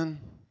bin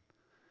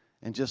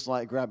and just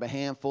grab a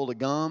handful of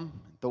gum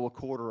and throw a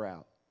quarter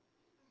out.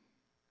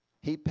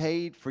 He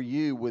paid for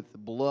you with the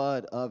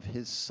blood of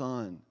his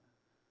son.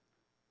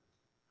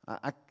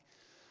 I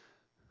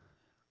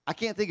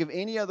can't think of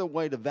any other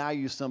way to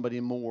value somebody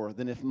more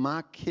than if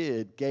my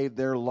kid gave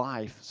their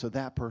life so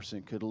that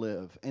person could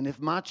live. And if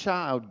my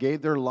child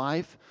gave their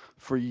life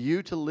for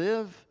you to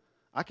live,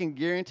 I can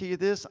guarantee you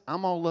this,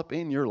 I'm all up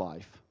in your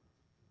life.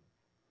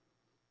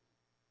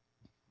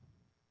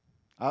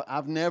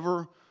 I've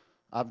never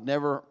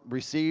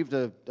received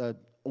a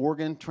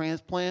organ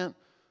transplant,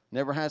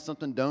 never had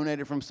something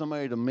donated from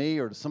somebody to me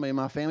or to somebody in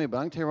my family, but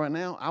I can tell you right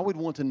now, I would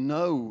want to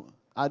know,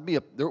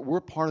 we're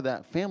part of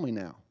that family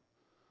now.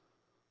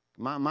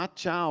 My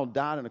child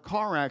died in a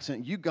car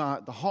accident. You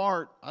got the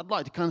heart. I'd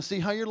like to kind of see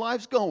how your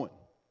life's going.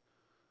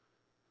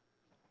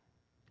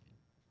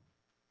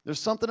 There's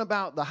something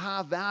about the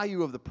high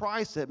value of the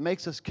price that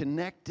makes us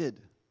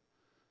connected.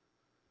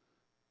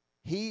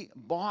 He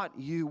bought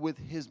you with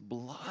his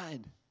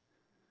blood.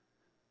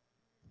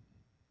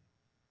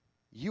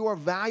 You are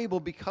valuable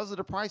because of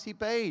the price he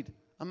paid.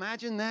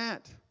 Imagine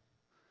that.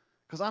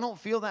 Because I don't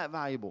feel that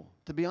valuable,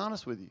 to be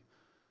honest with you.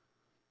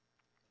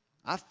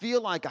 I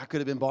feel like I could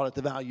have been bought at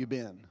the value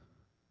bin.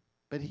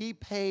 But he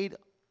paid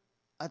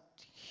a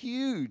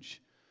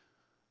huge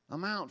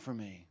amount for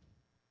me.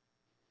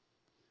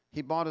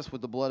 He bought us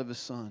with the blood of his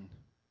son.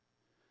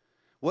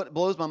 What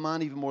blows my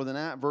mind even more than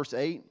that, verse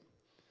 8.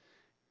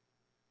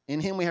 In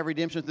him we have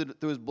redemption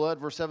through his blood.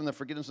 Verse 7, the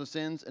forgiveness of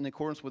sins in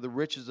accordance with the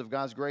riches of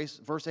God's grace.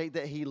 Verse 8,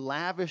 that he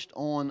lavished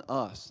on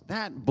us.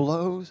 That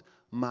blows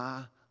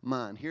my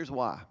mind. Here's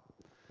why.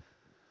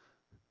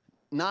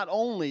 Not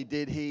only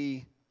did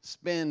he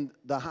spend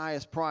the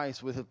highest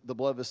price with the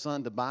blood of his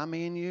son to buy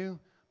me and you,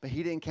 but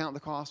he didn't count the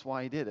cost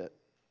while he did it.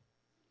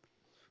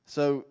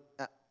 So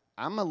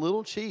I'm a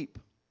little cheap.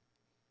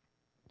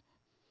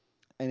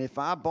 And if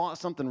I bought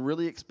something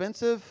really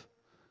expensive,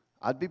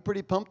 I'd be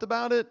pretty pumped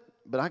about it.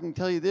 But I can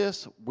tell you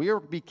this, we'll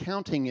be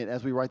counting it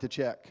as we write the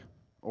check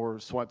or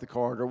swipe the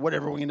card or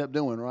whatever we end up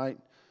doing, right?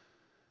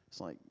 It's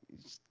like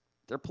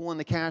they're pulling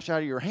the cash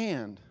out of your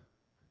hand.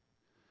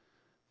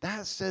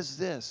 That says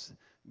this,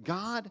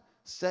 God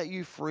set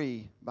you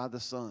free by the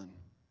Son.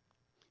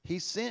 He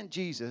sent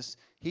Jesus.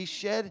 He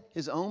shed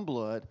his own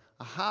blood,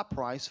 a high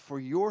price for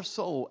your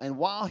soul. And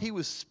while he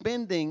was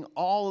spending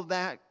all of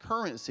that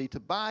currency to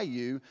buy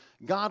you,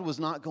 God was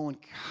not going,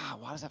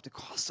 God, why does it have to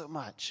cost so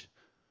much?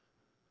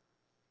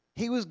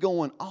 He was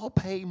going, I'll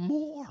pay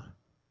more.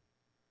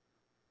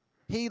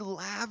 He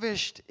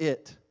lavished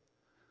it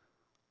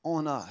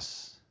on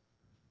us.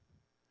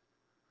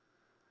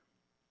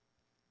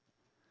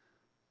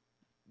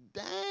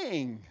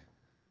 Dang.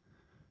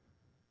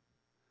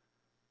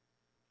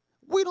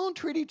 We don't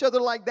treat each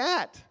other like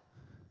that.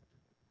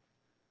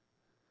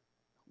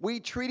 We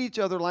treat each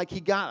other like he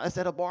got us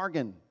at a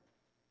bargain.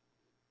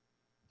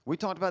 We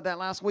talked about that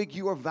last week.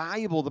 You are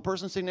valuable. The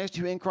person sitting next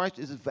to you in Christ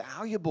is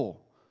valuable.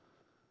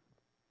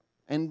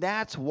 And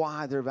that's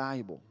why they're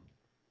valuable.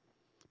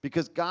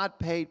 Because God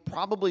paid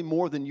probably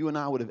more than you and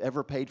I would have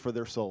ever paid for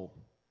their soul.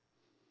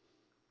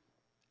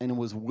 And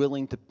was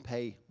willing to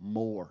pay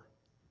more.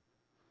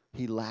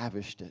 He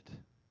lavished it.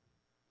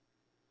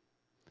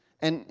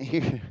 And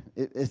here,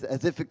 it's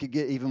as if it could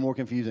get even more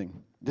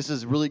confusing. This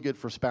is really good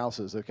for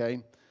spouses,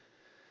 okay?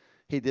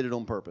 He did it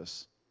on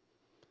purpose.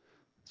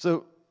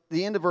 So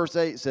the end of verse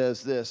 8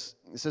 says this.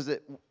 It says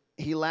that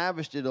he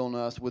lavished it on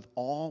us with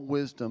all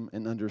wisdom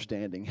and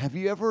understanding. Have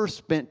you ever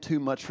spent too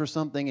much for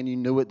something and you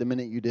knew it the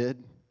minute you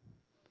did?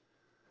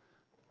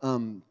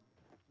 And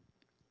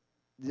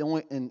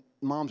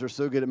moms are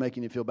so good at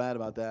making you feel bad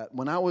about that.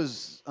 When I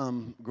was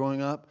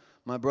growing up,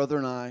 my brother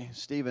and I,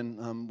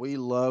 Stephen, we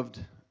loved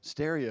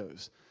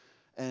stereos.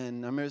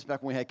 And I remember this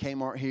back when we had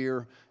Kmart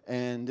here,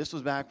 and this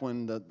was back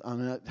when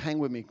hang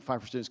with me,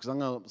 Pfeiffer students, because I'm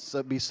going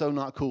to be so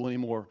not cool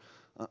anymore,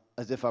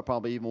 as if I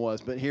probably even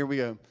was. But here we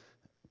go.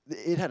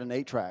 It had an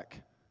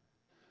 8-track.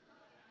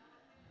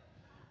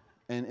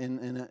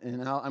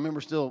 And I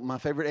remember still, my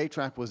favorite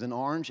 8-track was an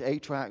orange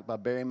 8-track by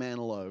Barry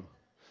Manilow.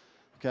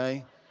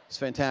 Okay? It's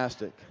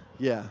fantastic.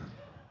 Yeah.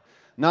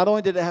 Not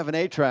only did it have an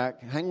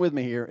 8-track, hang with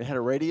me here, it had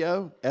a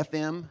radio,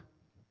 FM,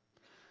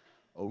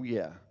 oh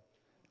yeah,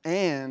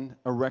 and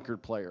a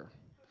record player.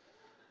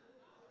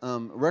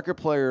 Record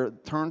player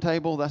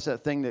turntable, that's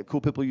that thing that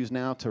cool people use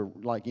now to,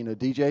 like,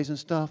 DJs and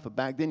stuff. But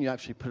back then, you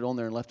actually put it on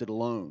there and left it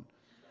alone.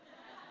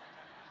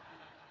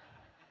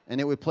 And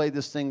it would play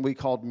this thing we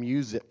called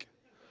music,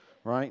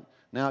 right?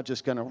 Now it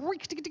just kind of,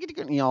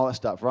 all that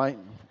stuff, right?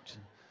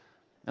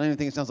 I don't even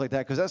think it sounds like that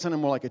because that sounded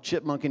more like a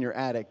chipmunk in your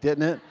attic,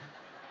 didn't it?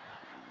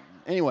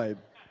 Anyway,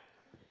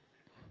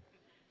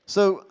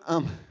 so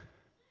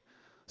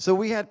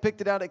we had picked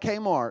it out at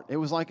Kmart. It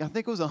was like, I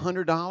think it was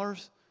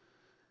 $100.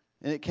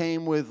 And it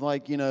came with,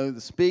 like, the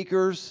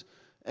speakers.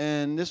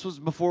 And this was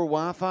before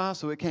Wi-Fi,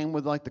 so it came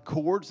with, like, the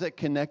cords that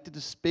connected the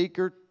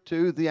speaker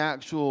to the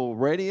actual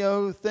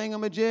radio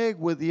thingamajig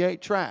with the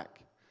 8-track.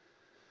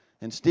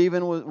 And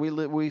Stephen,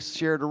 we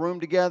shared a room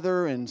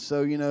together, and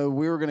so,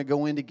 we were going to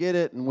go in to get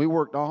it. And we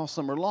worked all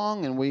summer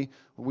long, and we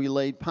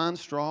laid pine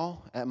straw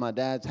at my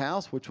dad's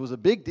house, which was a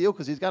big deal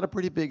because he's got a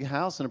pretty big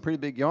house and a pretty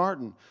big yard.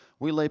 And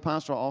we laid pine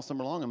straw all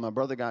summer long, and my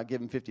brother got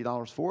given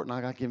 $50 for it, and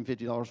I got given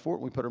 $50 for it.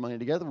 And we put our money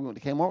together. We went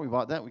to Kmart. We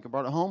bought that. We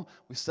brought it home.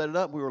 We set it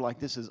up. We were like,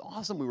 this is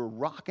awesome. We were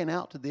rocking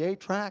out to the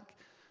 8-track.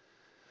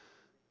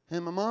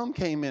 And my mom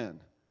came in.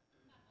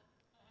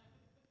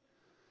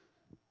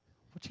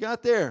 What you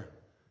got there?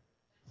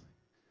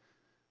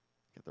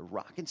 Got the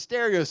rocking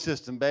stereo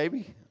system,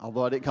 baby.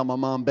 Although I didn't call my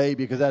mom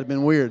baby because that would have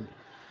been weird.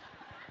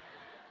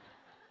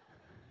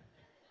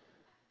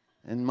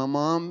 And my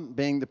mom,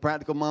 being the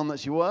practical mom that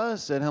she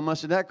was, said, how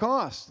much did that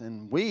cost?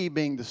 And we,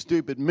 being the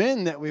stupid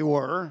men that we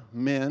were,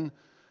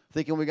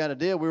 thinking we got a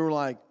deal, we were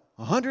like,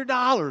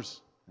 $100.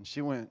 And she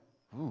went,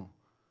 ooh,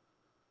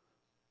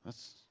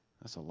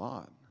 that's a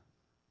lot.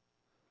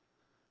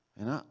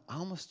 And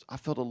I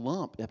felt a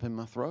lump up in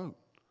my throat.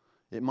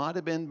 It might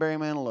have been Barry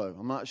Manilow.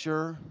 I'm not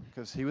sure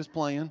because he was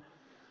playing.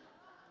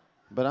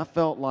 But I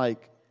felt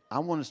like I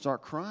wanted to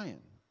start crying.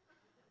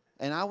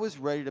 And I was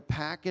ready to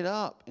pack it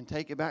up and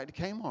take it back to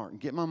Kmart and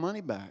get my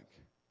money back.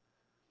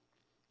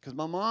 Because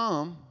my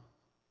mom,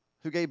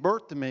 who gave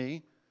birth to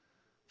me,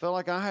 felt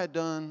like I had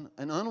done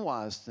an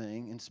unwise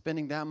thing in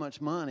spending that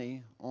much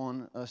money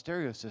on a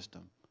stereo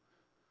system.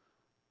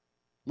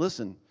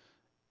 Listen,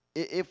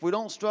 if we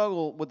don't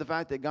struggle with the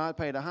fact that God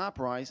paid a high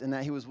price and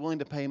that he was willing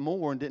to pay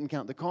more and didn't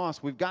count the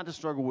cost, we've got to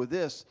struggle with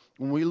this.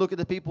 When we look at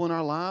the people in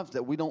our lives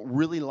that we don't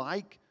really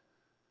like,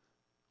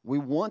 we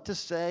want to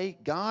say,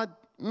 God,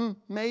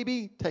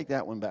 maybe take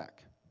that one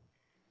back.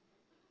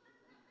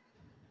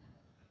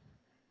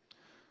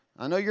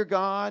 I know you're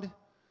God.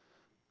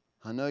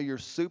 I know you're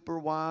super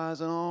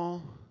wise and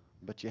all,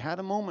 but you had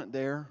a moment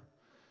there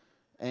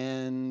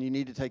and you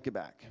need to take it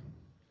back.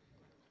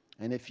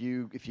 And if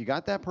you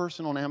got that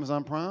person on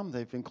Amazon Prime,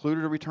 they've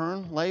included a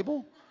return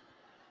label.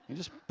 You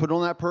just put it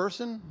on that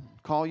person,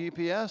 call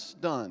UPS,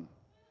 done.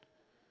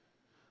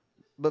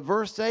 But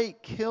verse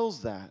 8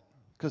 kills that,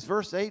 because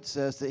verse 8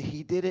 says that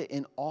he did it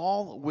in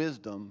all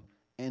wisdom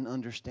and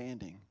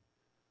understanding.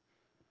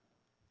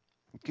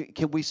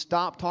 Can we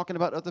stop talking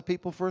about other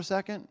people for a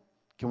second?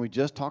 Can we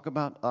just talk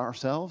about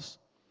ourselves?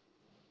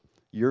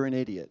 You're an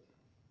idiot.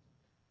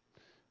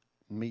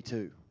 Me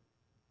too.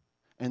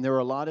 And there are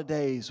a lot of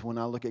days when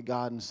I look at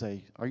God and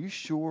say, are you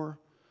sure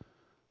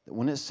that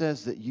when it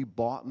says that you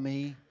bought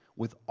me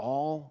with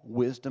all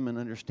wisdom and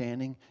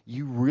understanding,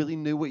 you really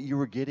knew what you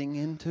were getting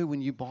into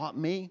when you bought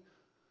me,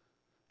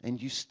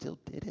 and you still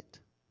did it?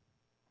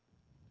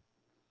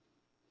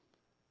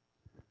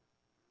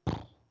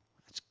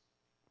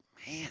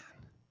 Man,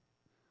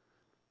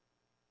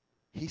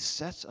 he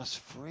sets us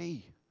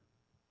free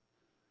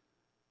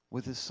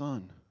with his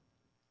son.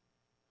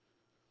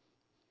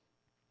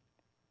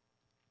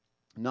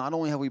 Not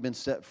only have we been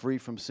set free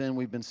from sin,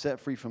 we've been set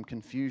free from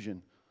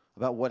confusion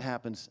about what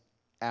happens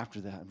after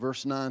that.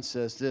 Verse 9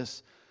 says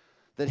this,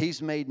 that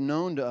he's made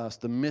known to us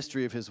the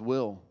mystery of his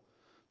will.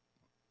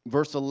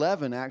 Verse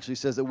 11 actually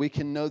says that we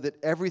can know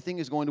that everything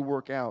is going to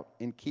work out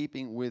in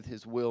keeping with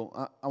his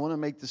will. I want to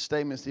make this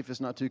statement, see if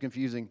it's not too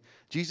confusing.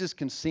 Jesus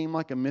can seem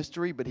like a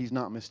mystery, but he's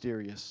not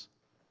mysterious.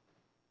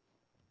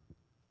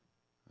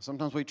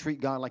 Sometimes we treat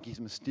God like he's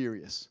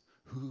mysterious.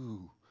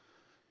 Ooh,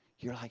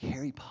 you're like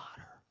Harry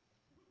Potter.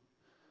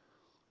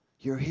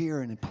 You're here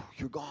and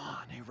you're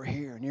gone over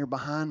here and you're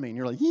behind me and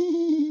you're like,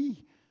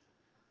 yee.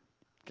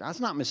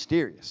 God's not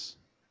mysterious.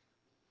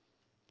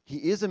 He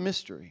is a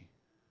mystery.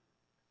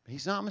 But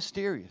he's not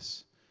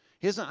mysterious.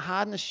 He doesn't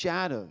hide in the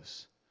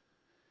shadows.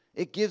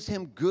 It gives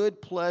him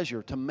good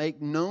pleasure to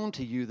make known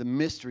to you the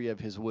mystery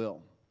of his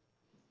will.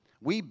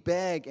 We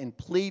beg and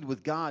plead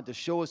with God to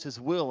show us his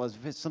will as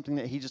if it's something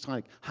that he just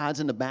like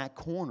hides in the back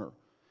corner.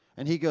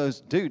 And he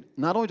goes, dude,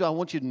 not only do I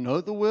want you to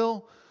know the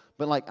will,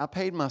 but like I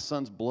paid my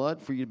son's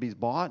blood for you to be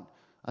bought.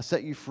 I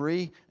set you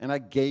free and I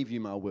gave you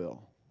my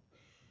will.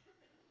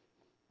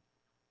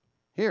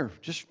 Here,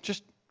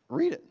 just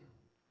read it.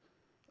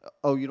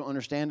 Oh, you don't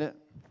understand it?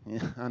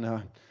 Yeah, I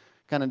know.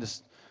 Kind of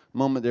this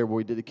moment there where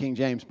we did the King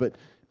James. But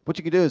what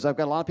you can do is I've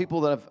got a lot of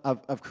people that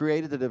I've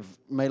created that have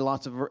made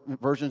lots of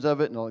versions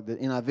of it, and like the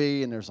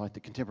NIV, and there's like the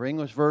contemporary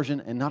English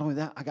version. And not only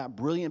that, I got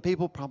brilliant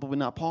people, probably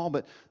not Paul,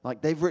 but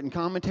like they've written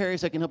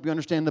commentaries that can help you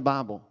understand the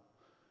Bible.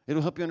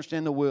 It'll help you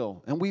understand the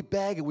will. And we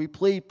beg and we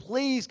plead,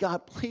 please,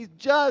 God, please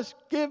just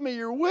give me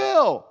your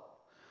will.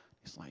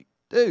 He's like,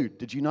 dude,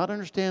 did you not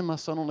understand my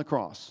son on the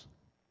cross?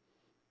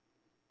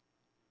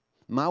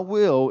 My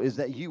will is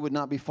that you would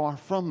not be far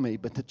from me,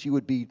 but that you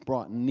would be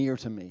brought near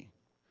to me.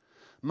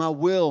 My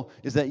will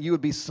is that you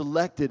would be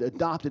selected,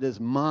 adopted as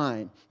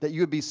mine, that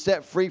you would be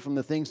set free from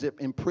the things that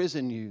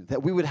imprison you,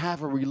 that we would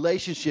have a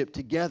relationship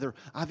together.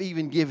 I've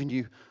even given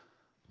you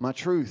my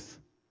truth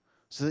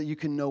so that you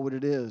can know what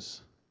it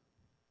is.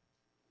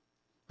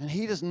 And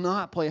he does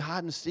not play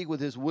hide and seek with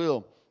his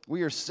will.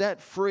 We are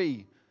set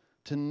free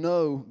to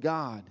know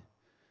God.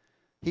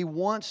 He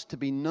wants to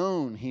be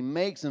known. He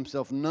makes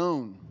himself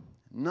known,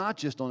 not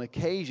just on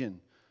occasion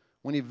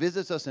when he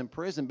visits us in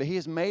prison, but he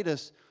has made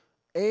us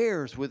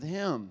heirs with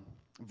him.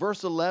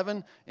 Verse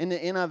 11, in the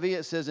NIV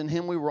it says, in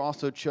him we were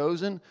also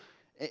chosen.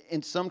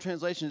 In some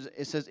translations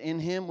it says, in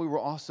him we were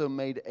also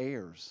made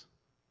heirs.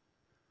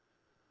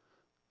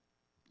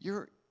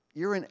 You're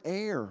an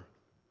heir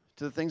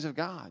to the things of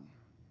God.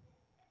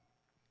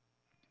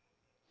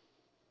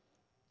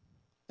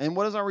 And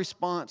what is our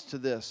response to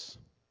this?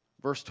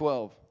 Verse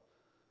 12.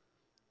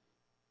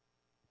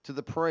 To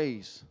the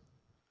praise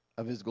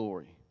of his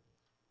glory.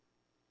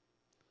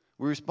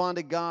 We respond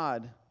to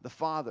God, the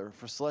Father,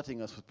 for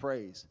selecting us with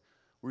praise.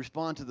 We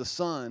respond to the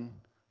Son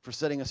for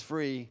setting us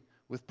free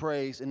with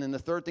praise. And then the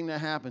third thing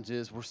that happens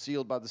is we're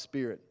sealed by the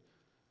Spirit.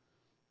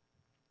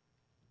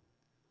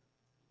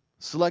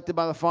 Selected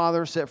by the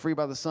Father, set free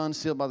by the Son,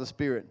 sealed by the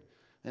Spirit.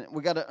 And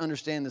we got to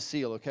understand the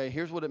seal, okay?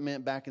 Here's what it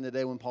meant back in the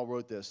day when Paul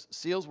wrote this.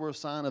 Seals were a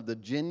sign of the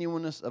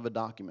genuineness of a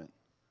document.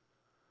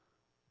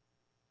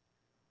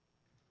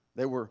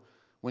 They were,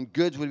 when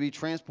goods would be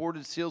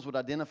transported, seals would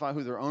identify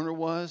who their owner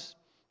was,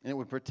 and it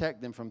would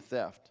protect them from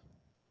theft.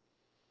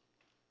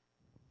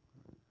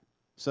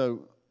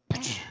 So,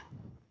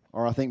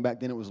 Or I think back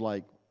then it was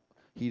like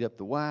heat up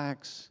the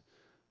wax.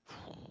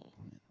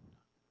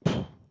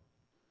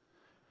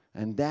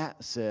 And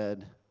that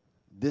said,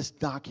 this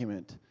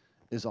document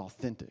is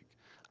authentic.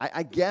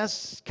 I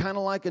guess kind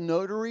of like a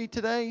notary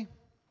today.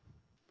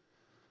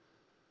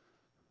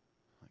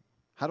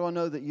 How do I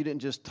know that you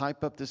didn't just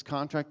type up this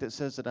contract that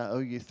says that I owe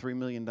you $3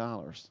 million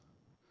on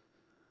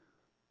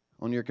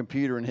your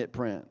computer and hit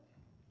print?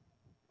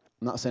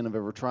 I'm not saying I've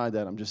ever tried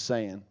that. I'm just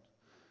saying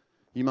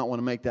you might want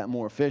to make that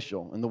more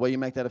official. And the way you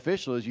make that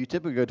official is you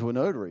typically go to a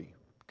notary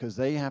because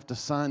they have to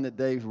sign that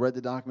they've read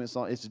the documents.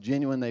 It's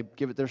genuine. They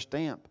give it their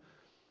stamp.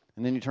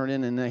 And then you turn it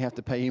in and they have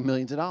to pay you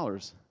millions of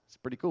dollars. It's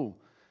pretty cool.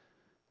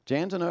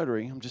 Jan's a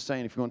notary. I'm just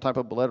saying if you're going to type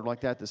up a letter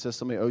like that that says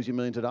somebody owes you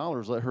millions of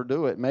dollars, let her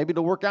do it. Maybe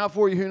it'll work out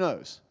for you. Who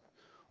knows?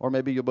 Or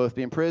maybe you'll both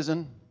be in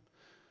prison,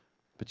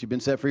 but you've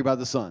been set free by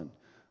the Son.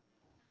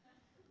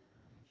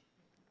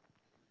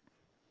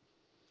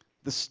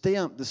 The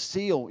stamp, the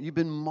seal, you've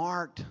been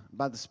marked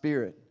by the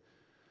Spirit.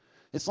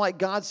 It's like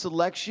God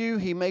selects you.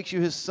 He makes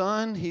you his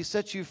son. He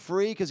sets you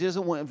free because he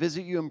doesn't want to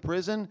visit you in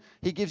prison.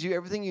 He gives you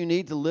everything you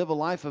need to live a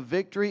life of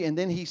victory. And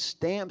then he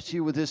stamps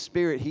you with his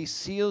Spirit. He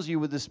seals you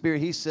with the Spirit.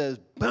 He says,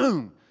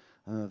 boom,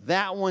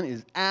 that one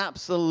is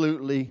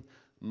absolutely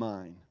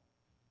mine.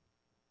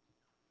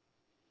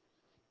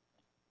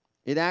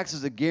 It acts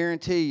as a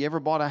guarantee. You ever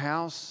bought a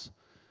house?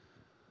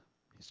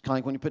 It's kind of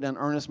like when you put down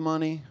earnest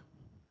money.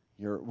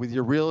 You're with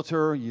your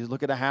realtor. You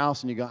look at a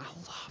house and you go, I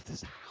love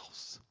this house.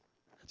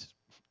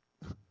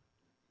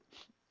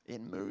 It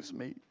moves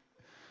me.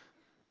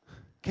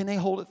 Can they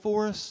hold it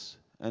for us?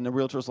 And the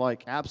realtor's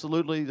like,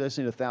 absolutely. They just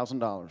need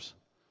 $1,000.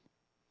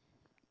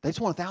 They just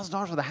want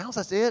 $1,000 for the house.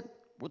 That's it.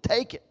 We'll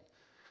take it.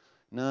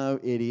 No,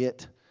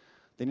 idiot.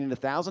 They need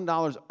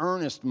 $1,000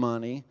 earnest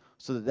money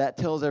so that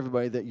tells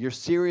everybody that you're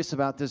serious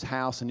about this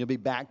house and you'll be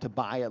back to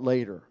buy it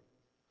later.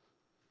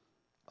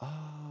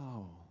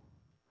 Oh,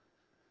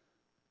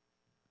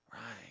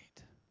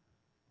 right.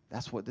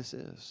 That's what this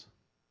is.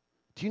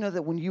 Do you know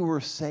that when you were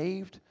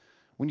saved,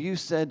 when you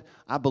said,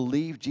 I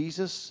believe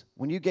Jesus,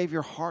 when you gave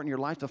your heart and your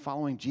life to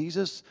following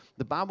Jesus,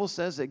 the Bible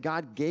says that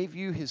God gave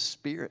you his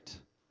Spirit,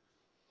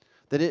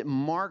 that it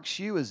marks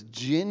you as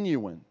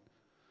genuine.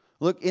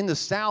 Look, in the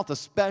South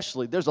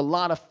especially, there's a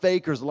lot of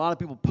fakers, a lot of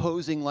people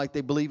posing like they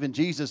believe in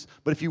Jesus,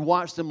 but if you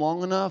watch them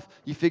long enough,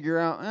 you figure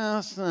out,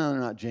 they're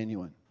not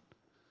genuine.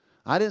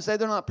 I didn't say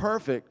they're not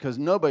perfect, because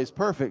nobody's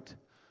perfect,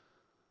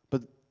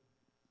 but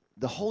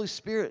the Holy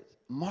Spirit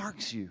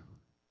marks you.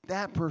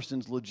 That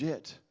person's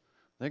legit.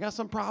 They got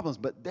some problems,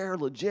 but they're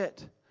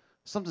legit.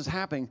 Something's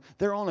happening.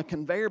 They're on a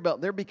conveyor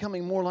belt. They're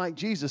becoming more like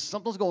Jesus.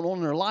 Something's going on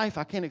in their life.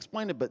 I can't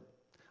explain it, but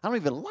I don't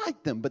even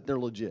like them, but they're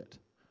legit.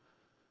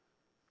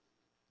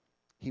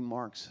 He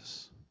marks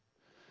us.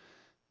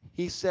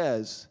 He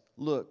says,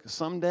 look,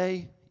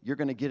 someday you're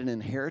going to get an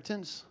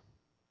inheritance,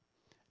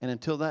 and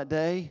until that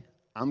day,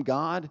 I'm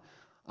God.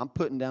 I'm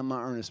putting down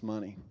my earnest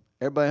money.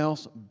 Everybody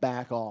else,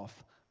 back off.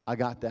 I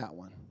got that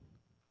one.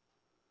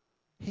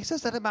 He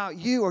says that about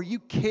you. Are you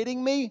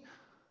kidding me?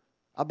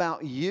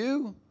 About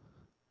you?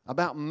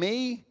 About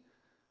me?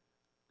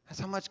 That's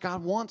how much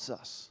God wants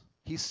us.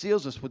 He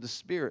seals us with the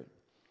Spirit.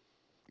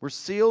 We're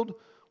sealed,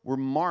 we're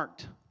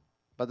marked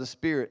by the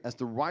Spirit as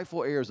the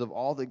rightful heirs of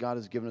all that God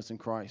has given us in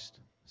Christ.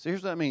 So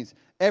here's what that means.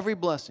 Every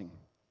blessing,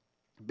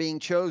 being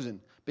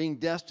chosen, being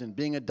destined,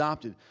 being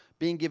adopted,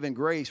 being given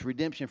grace,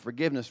 redemption,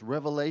 forgiveness,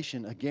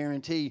 revelation, a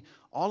guarantee,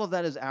 all of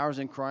that is ours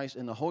in Christ,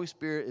 and the Holy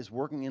Spirit is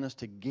working in us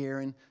to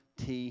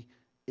guarantee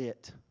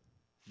it.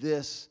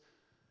 This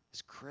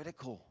is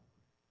critical.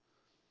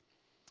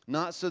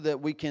 Not so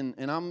that we can,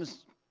 and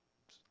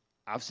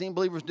I've seen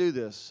believers do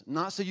this,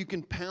 not so you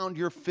can pound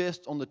your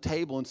fist on the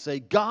table and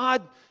say,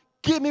 God,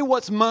 give me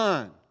what's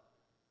mine.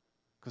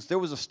 Because there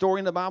was a story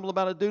in the Bible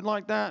about a dude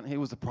like that. He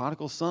was the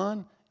prodigal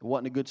son. It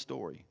wasn't a good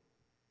story.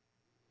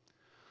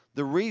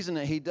 The reason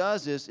that he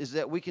does this is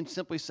that we can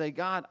simply say,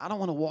 God, I don't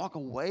want to walk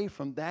away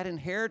from that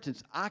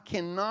inheritance. I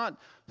cannot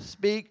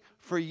speak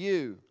for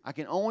you. I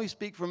can only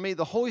speak for me.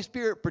 The Holy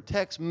Spirit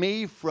protects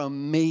me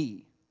from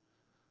me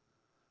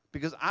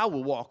because I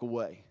will walk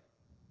away.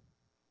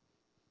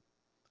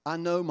 I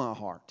know my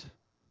heart.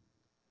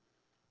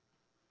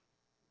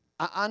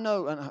 I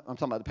know, and I'm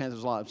talking about the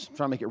Panthers a lot. I'm just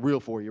trying to make it real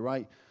for you,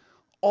 right?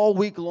 All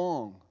week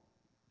long,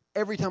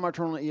 every time I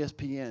turn on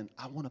ESPN,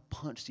 I want to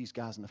punch these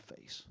guys in the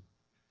face.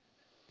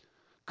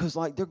 Because,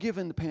 they're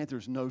giving the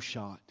Panthers no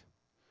shot.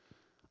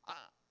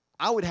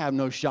 I would have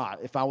no shot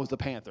if I was the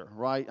Panther,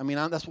 right? I mean,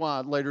 that's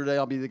why later today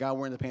I'll be the guy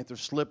wearing the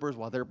Panthers slippers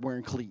while they're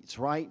wearing cleats,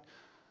 right?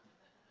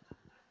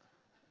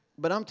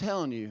 But I'm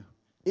telling you,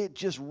 it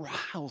just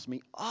riles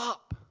me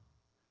up.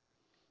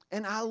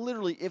 And I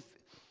literally,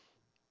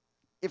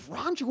 if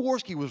Ron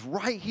Jaworski was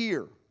right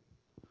here,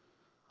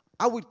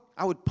 I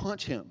would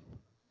punch him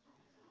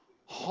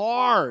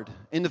hard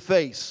in the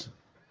face.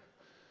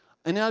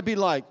 And then I'd be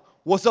like,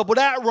 what's up with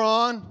that,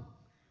 Ron?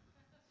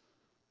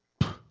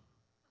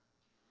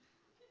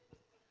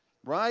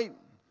 Right?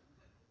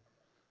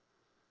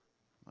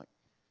 Like,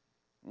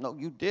 no,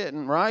 you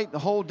didn't, right? The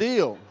whole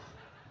deal.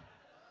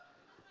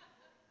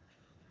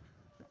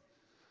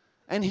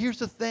 And here's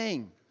the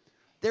thing.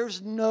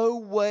 There's no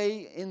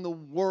way in the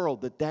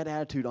world that that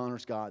attitude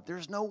honors God.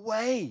 There's no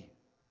way.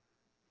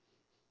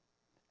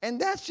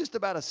 And that's just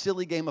about a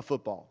silly game of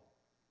football.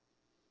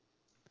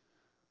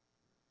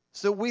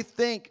 So we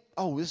think,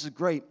 oh, this is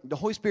great. The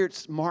Holy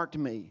Spirit's marked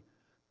me.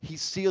 He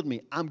sealed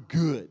me. I'm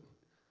good.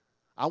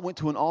 I went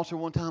to an altar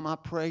one time. I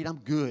prayed. I'm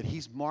good.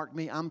 He's marked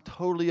me. I'm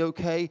totally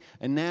okay.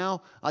 And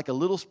now, like a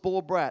little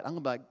spoiled brat, I'm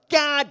going to be like,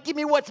 God, give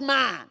me what's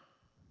mine.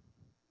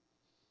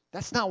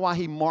 That's not why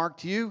He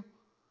marked you.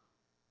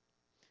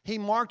 He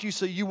marked you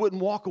so you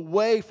wouldn't walk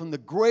away from the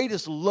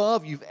greatest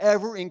love you've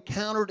ever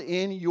encountered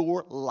in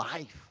your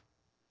life.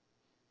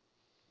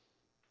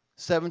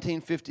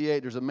 1758,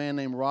 there's a man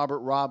named Robert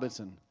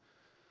Robinson.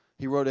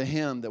 He wrote a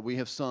hymn that we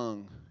have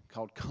sung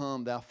called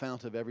Come, Thou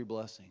Fount of Every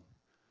Blessing.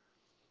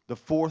 The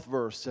fourth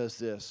verse says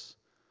this,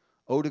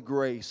 "Oh, to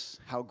grace,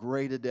 how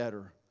great a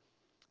debtor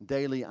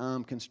daily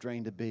I'm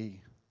constrained to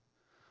be.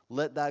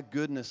 Let Thy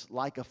goodness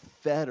like a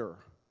fetter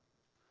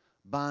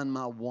bind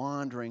my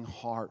wandering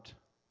heart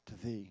to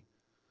Thee.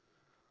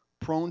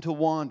 Prone to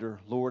wander,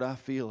 Lord, I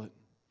feel it.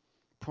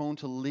 Prone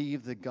to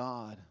leave the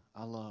God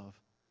I love.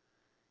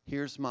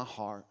 Here's my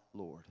heart,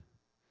 Lord.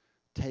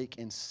 Take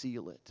and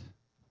seal it.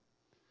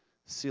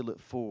 Seal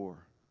it for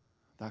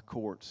Thy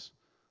courts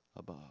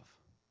above."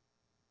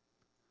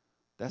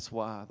 That's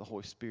why the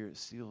Holy Spirit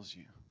seals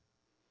you.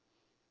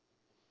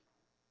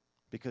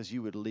 Because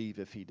you would leave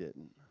if He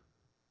didn't.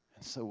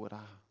 And so would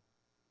I.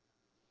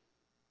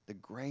 The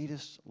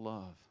greatest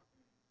love.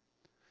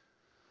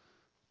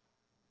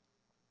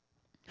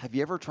 Have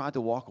you ever tried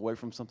to walk away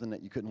from something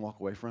that you couldn't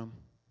walk away from?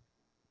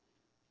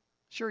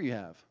 Sure you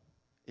have.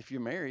 If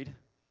you're married,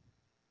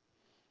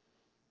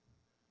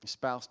 your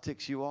spouse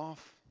ticks you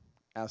off,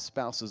 as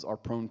spouses are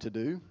prone to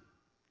do,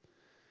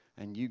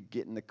 and you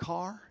get in the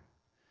car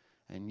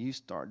and you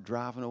start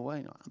driving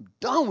away. I'm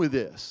done with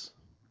this.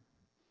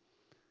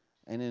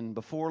 And then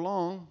before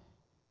long,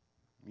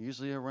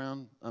 usually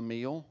around a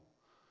meal,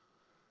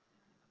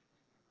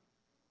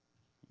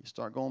 you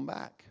start going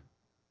back.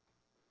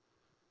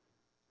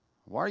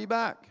 Why are you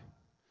back?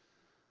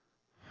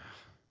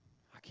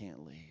 I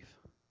can't leave.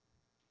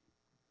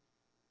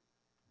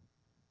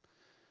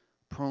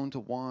 Prone to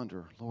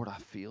wander. Lord, I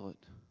feel it.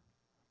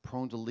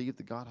 Prone to leave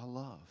the God I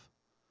love.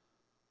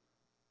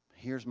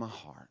 Here's my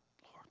heart.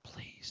 Lord,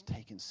 please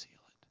take and seal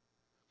it.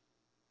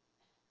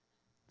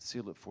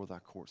 Seal it for Thy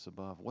courts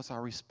above. What's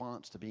our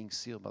response to being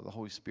sealed by the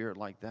Holy Spirit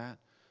like that?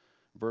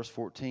 Verse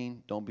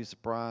 14, don't be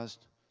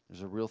surprised.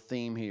 There's a real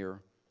theme here.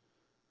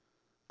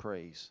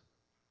 Praise.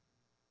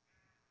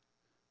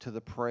 To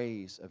the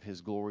praise of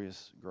His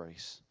glorious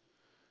grace.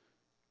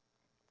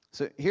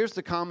 So here's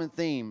the common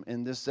theme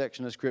in this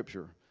section of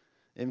Scripture,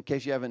 in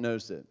case you haven't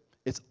noticed it.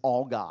 It's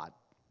all God.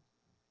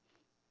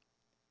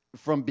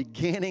 From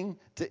beginning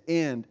to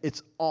end,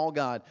 it's all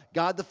God.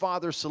 God the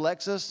Father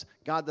selects us,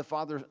 God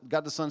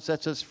the Son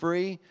sets us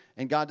free,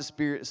 and God the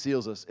Spirit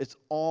seals us. It's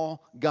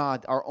all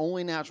God. Our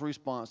only natural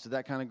response to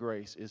that kind of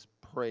grace is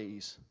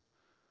praise.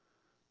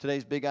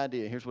 Today's big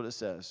idea, here's what it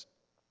says.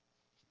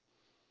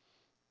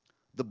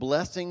 The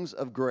blessings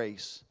of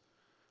grace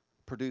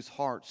produce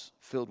hearts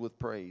filled with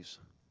praise.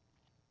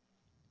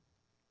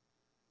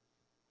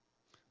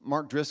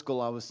 Mark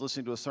Driscoll, I was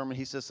listening to a sermon.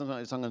 He says something,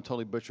 I'm going to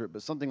totally butcher it,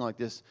 but something like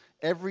this.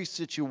 Every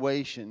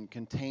situation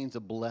contains a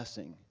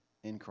blessing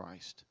in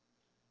Christ.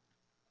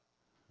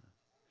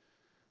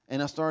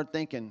 And I started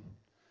thinking,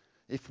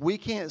 if we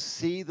can't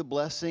see the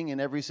blessing in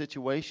every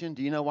situation,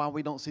 do you know why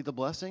we don't see the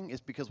blessing?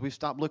 It's because we've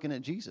stopped looking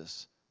at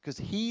Jesus. Because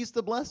He's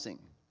the blessing.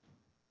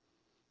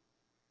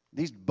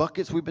 These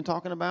buckets we've been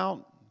talking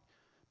about,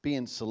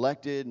 being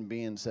selected and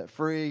being set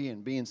free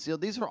and being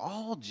sealed, these are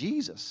all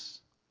Jesus.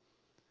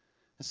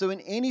 And so in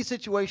any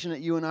situation that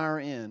you and I are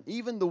in,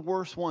 even the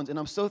worst ones, and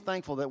I'm so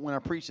thankful that when I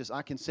preach this,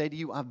 I can say to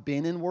you, I've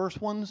been in worse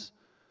ones.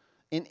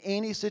 In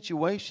any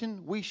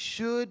situation, we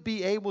should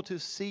be able to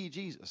see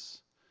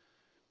Jesus.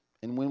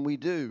 And when we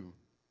do,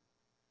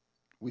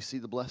 we see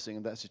the blessing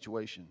of that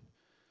situation.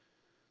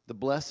 The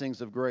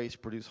blessings of grace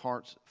produce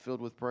hearts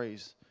filled with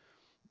praise.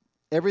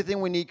 Everything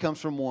we need comes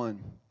from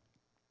one.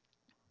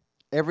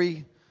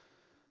 Everything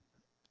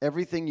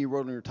you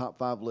wrote on your top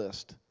 5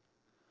 list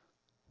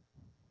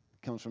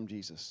comes from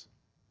Jesus.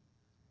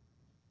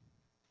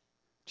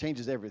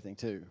 Changes everything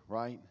too,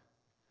 right?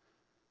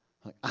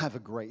 Like, I have a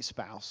great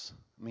spouse.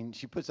 I mean,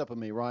 she puts up with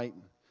me, right?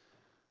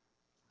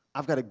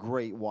 I've got a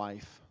great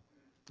wife.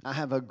 I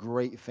have a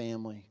great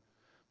family.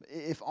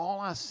 If all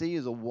I see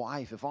is a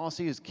wife, if all I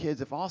see is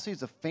kids, if all I see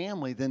is a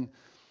family, then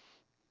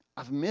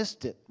I've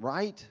missed it,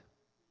 right?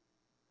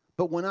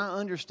 But when I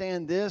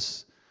understand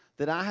this,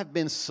 that I have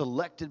been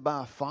selected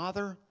by a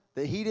Father,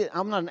 that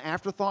I'm not an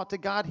afterthought to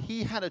God.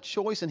 He had a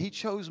choice and He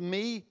chose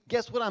me.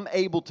 Guess what I'm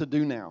able to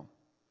do now?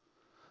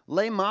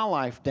 Lay my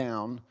life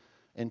down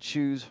and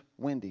choose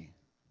Wendy.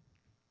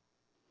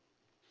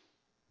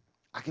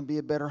 I can be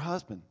a better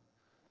husband.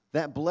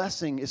 That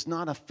blessing is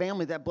not a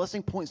family. That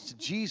blessing points to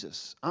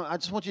Jesus. I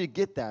just want you to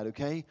get that,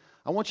 okay?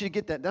 I want you to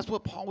get that. That's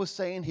what Paul was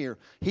saying here.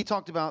 He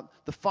talked about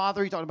the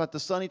Father, he talked about the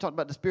Son, he talked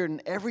about the Spirit,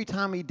 and every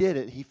time he did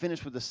it, he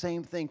finished with the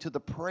same thing, to the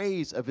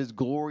praise of his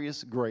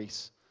glorious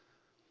grace.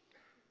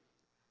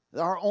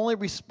 Our only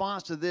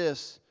response to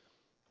this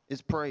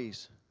is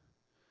praise.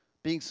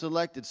 Being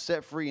selected,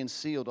 set free, and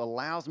sealed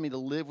allows me to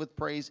live with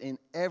praise in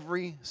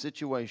every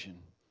situation,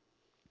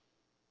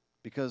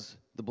 because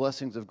the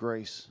blessings of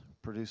grace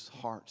produce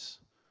hearts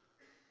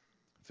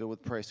filled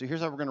with praise. So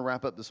here's how we're going to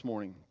wrap up this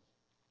morning.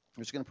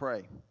 We're just going to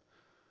pray.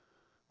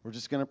 We're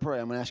just going to pray.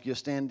 I'm going to ask you to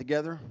stand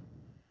together,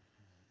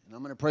 and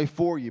I'm going to pray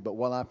for you. But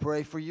while I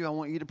pray for you, I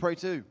want you to pray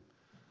too.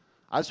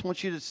 I just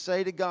want you to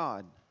say to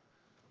God,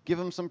 give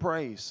him some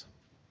praise.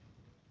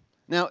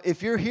 Now,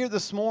 if you're here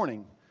this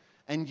morning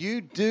and you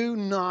do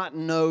not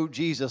know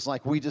Jesus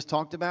like we just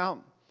talked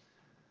about,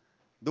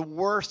 the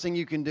worst thing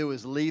you can do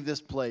is leave this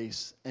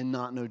place and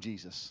not know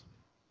Jesus.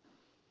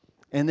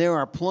 And there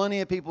are plenty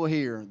of people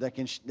here that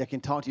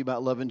can talk to you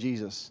about loving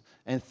Jesus.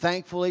 And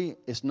thankfully,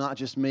 it's not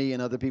just me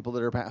and other people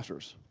that are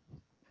pastors.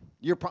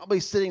 You're probably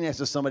sitting next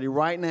to somebody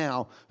right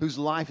now whose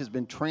life has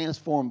been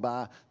transformed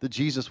by the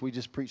Jesus we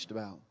just preached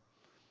about.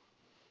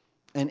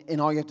 And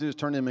all you have to do is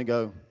turn to him and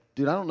go,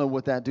 dude, I don't know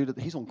what that dude,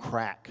 he's on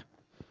crack.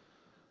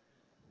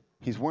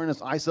 He's wearing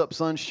this Ice Up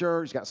Sun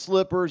shirt. He's got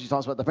slippers. He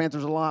talks about the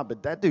Panthers a lot.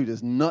 But that dude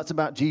is nuts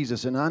about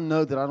Jesus. And I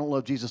know that I don't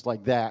love Jesus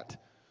like that.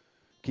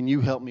 Can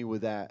you help me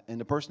with that? And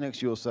the person next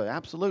to you will say,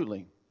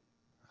 absolutely.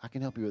 I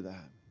can help you with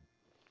that.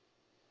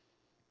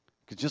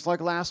 Because just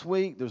like last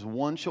week, there's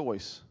one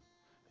choice.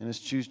 And it's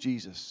choose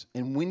Jesus.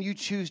 And when you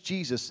choose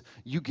Jesus,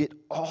 you get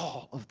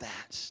all of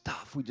that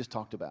stuff we just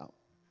talked about.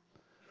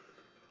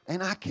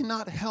 And I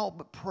cannot help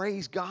but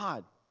praise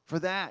God for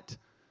that.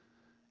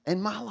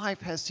 And my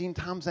life has seen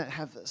times that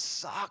have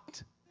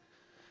sucked.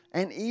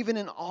 And even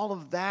in all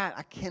of that,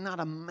 I cannot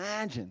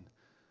imagine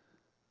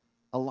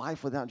a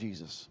life without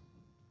Jesus.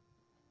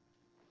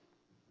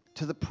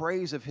 To the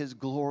praise of his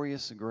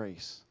glorious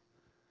grace.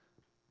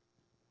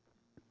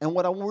 And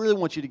what I really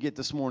want you to get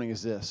this morning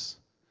is this.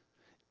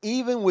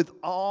 Even with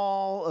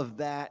all of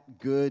that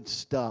good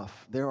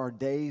stuff, there are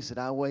days that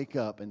I wake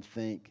up and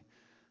think,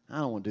 I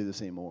don't want to do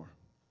this anymore.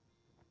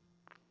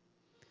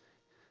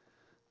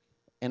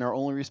 And our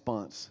only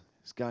response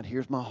is, God,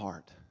 here's my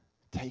heart.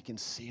 Take and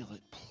seal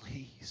it.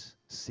 Please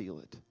seal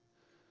it.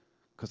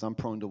 Because I'm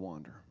prone to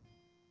wander.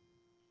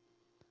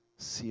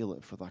 Seal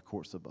it for thy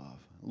courts above.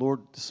 Lord,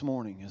 this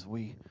morning as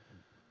we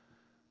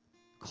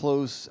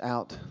close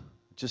out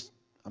just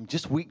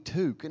week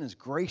 2. Goodness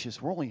gracious,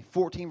 we're only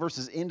 14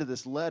 verses into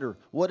this letter.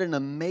 What an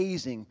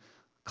amazing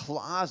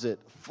closet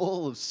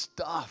full of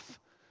stuff.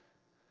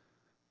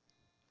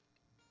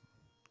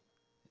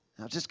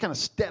 I just kind of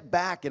step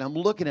back and I'm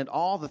looking at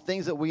all the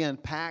things that we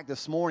unpacked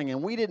this morning,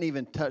 and we didn't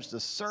even touch the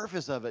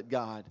surface of it,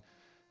 God.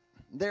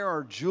 There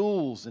are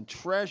jewels and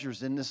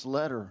treasures in this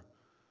letter.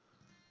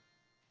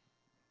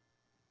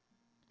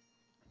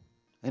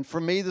 And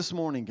for me this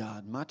morning,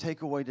 God, my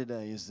takeaway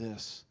today is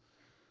this.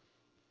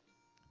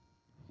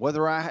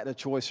 Whether I had a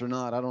choice or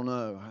not, I don't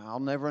know. I'll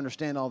never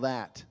understand all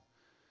that.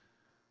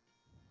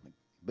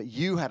 But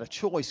you had a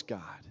choice,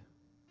 God.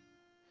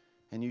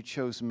 And you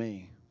chose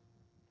me.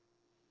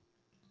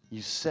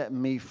 You set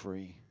me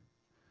free.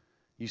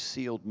 You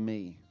sealed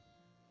me.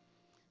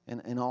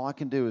 And all I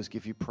can do is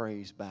give you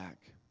praise back.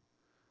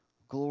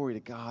 Glory to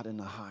God in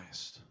the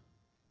highest.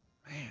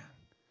 Man,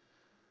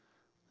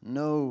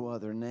 no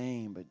other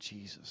name but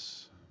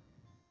Jesus.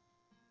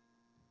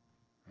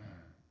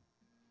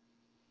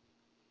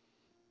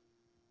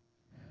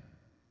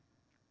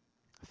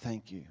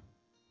 Thank you.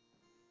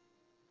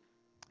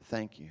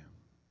 Thank you.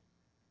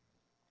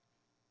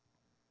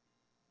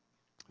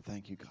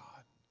 Thank you, God.